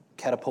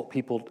catapult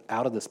people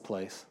out of this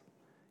place.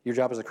 Your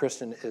job as a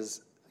Christian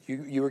is,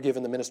 you were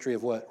given the ministry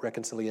of what?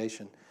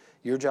 Reconciliation.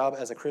 Your job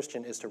as a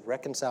Christian is to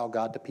reconcile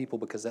God to people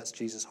because that's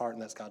Jesus' heart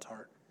and that's God's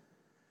heart.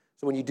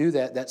 So when you do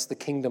that, that's the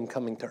kingdom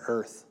coming to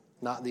earth,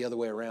 not the other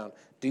way around.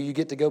 Do you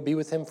get to go be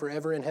with him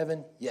forever in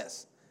heaven?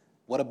 Yes.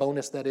 What a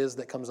bonus that is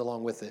that comes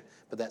along with it.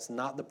 But that's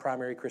not the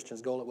primary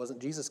Christian's goal. It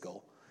wasn't Jesus'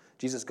 goal.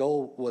 Jesus'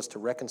 goal was to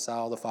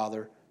reconcile the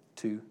Father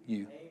to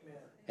you. Amen.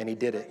 And he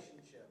did it.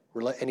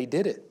 And he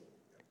did it.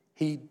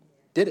 He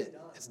did it.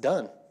 It's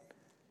done.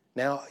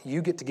 Now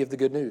you get to give the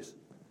good news.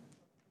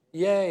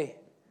 Yay.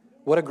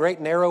 What a great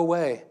narrow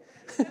way.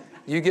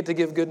 You get to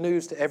give good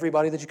news to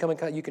everybody that you come in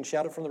contact. You can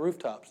shout it from the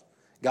rooftops.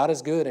 God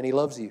is good and he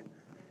loves you.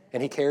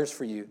 And he cares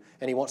for you.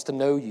 And he wants to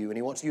know you. And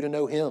he wants you to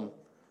know him.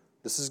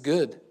 This is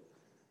good.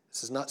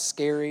 This is not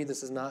scary.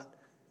 This is not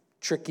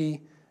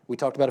tricky. We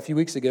talked about a few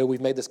weeks ago,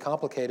 we've made this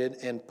complicated,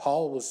 and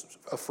Paul was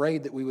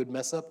afraid that we would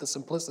mess up the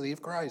simplicity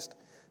of Christ.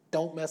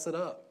 Don't mess it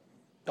up.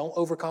 Don't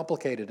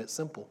overcomplicate it. It's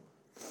simple.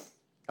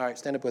 All right,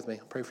 stand up with me.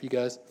 I'll pray for you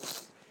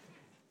guys.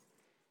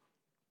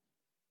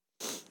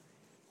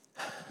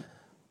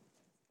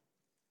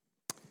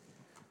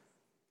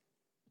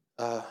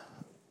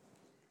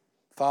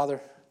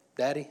 Father,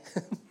 Daddy,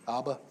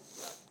 Abba,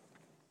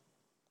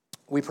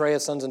 we pray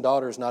as sons and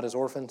daughters, not as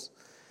orphans.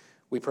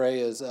 We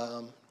pray as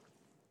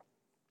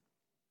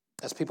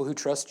people who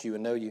trust you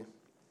and know you.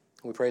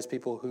 We pray as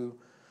people who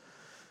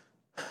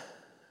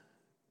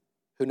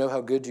know how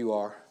good you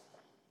are.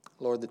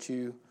 Lord, that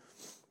you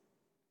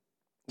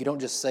don't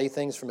just say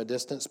things from a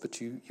distance,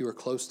 but you are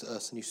close to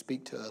us and you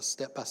speak to us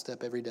step by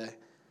step every day.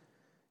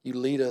 You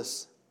lead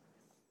us.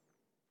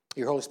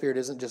 Your Holy Spirit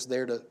isn't just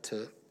there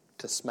to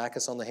smack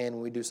us on the hand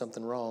when we do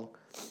something wrong,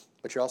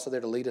 but you're also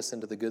there to lead us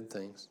into the good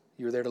things.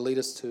 You're there to lead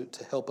us to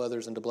help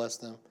others and to bless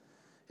them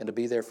and to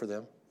be there for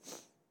them.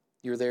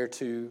 You're there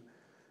to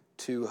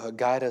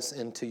guide us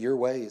into your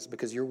ways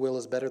because your will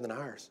is better than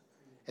ours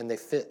and they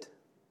fit.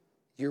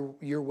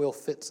 Your will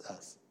fits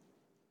us.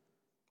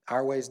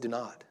 Our ways do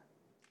not.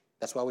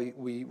 That's why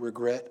we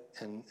regret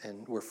and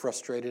we're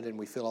frustrated and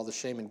we feel all the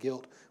shame and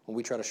guilt when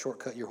we try to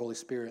shortcut your Holy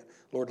Spirit.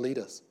 Lord, lead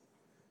us.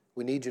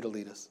 We need you to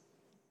lead us.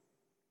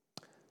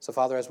 So,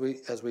 Father, as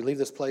we leave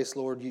this place,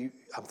 Lord,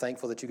 I'm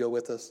thankful that you go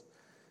with us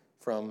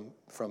from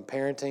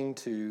parenting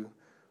to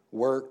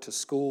work to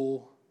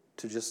school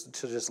to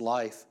just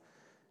life.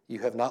 You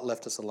have not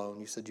left us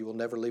alone. You said you will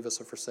never leave us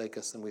or forsake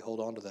us, and we hold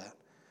on to that.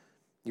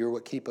 You're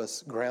what keep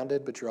us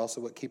grounded, but you're also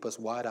what keep us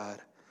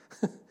wide-eyed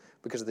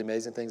because of the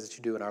amazing things that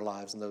you do in our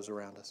lives and those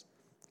around us.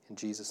 In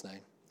Jesus' name,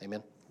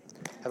 amen.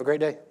 Have a great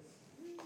day.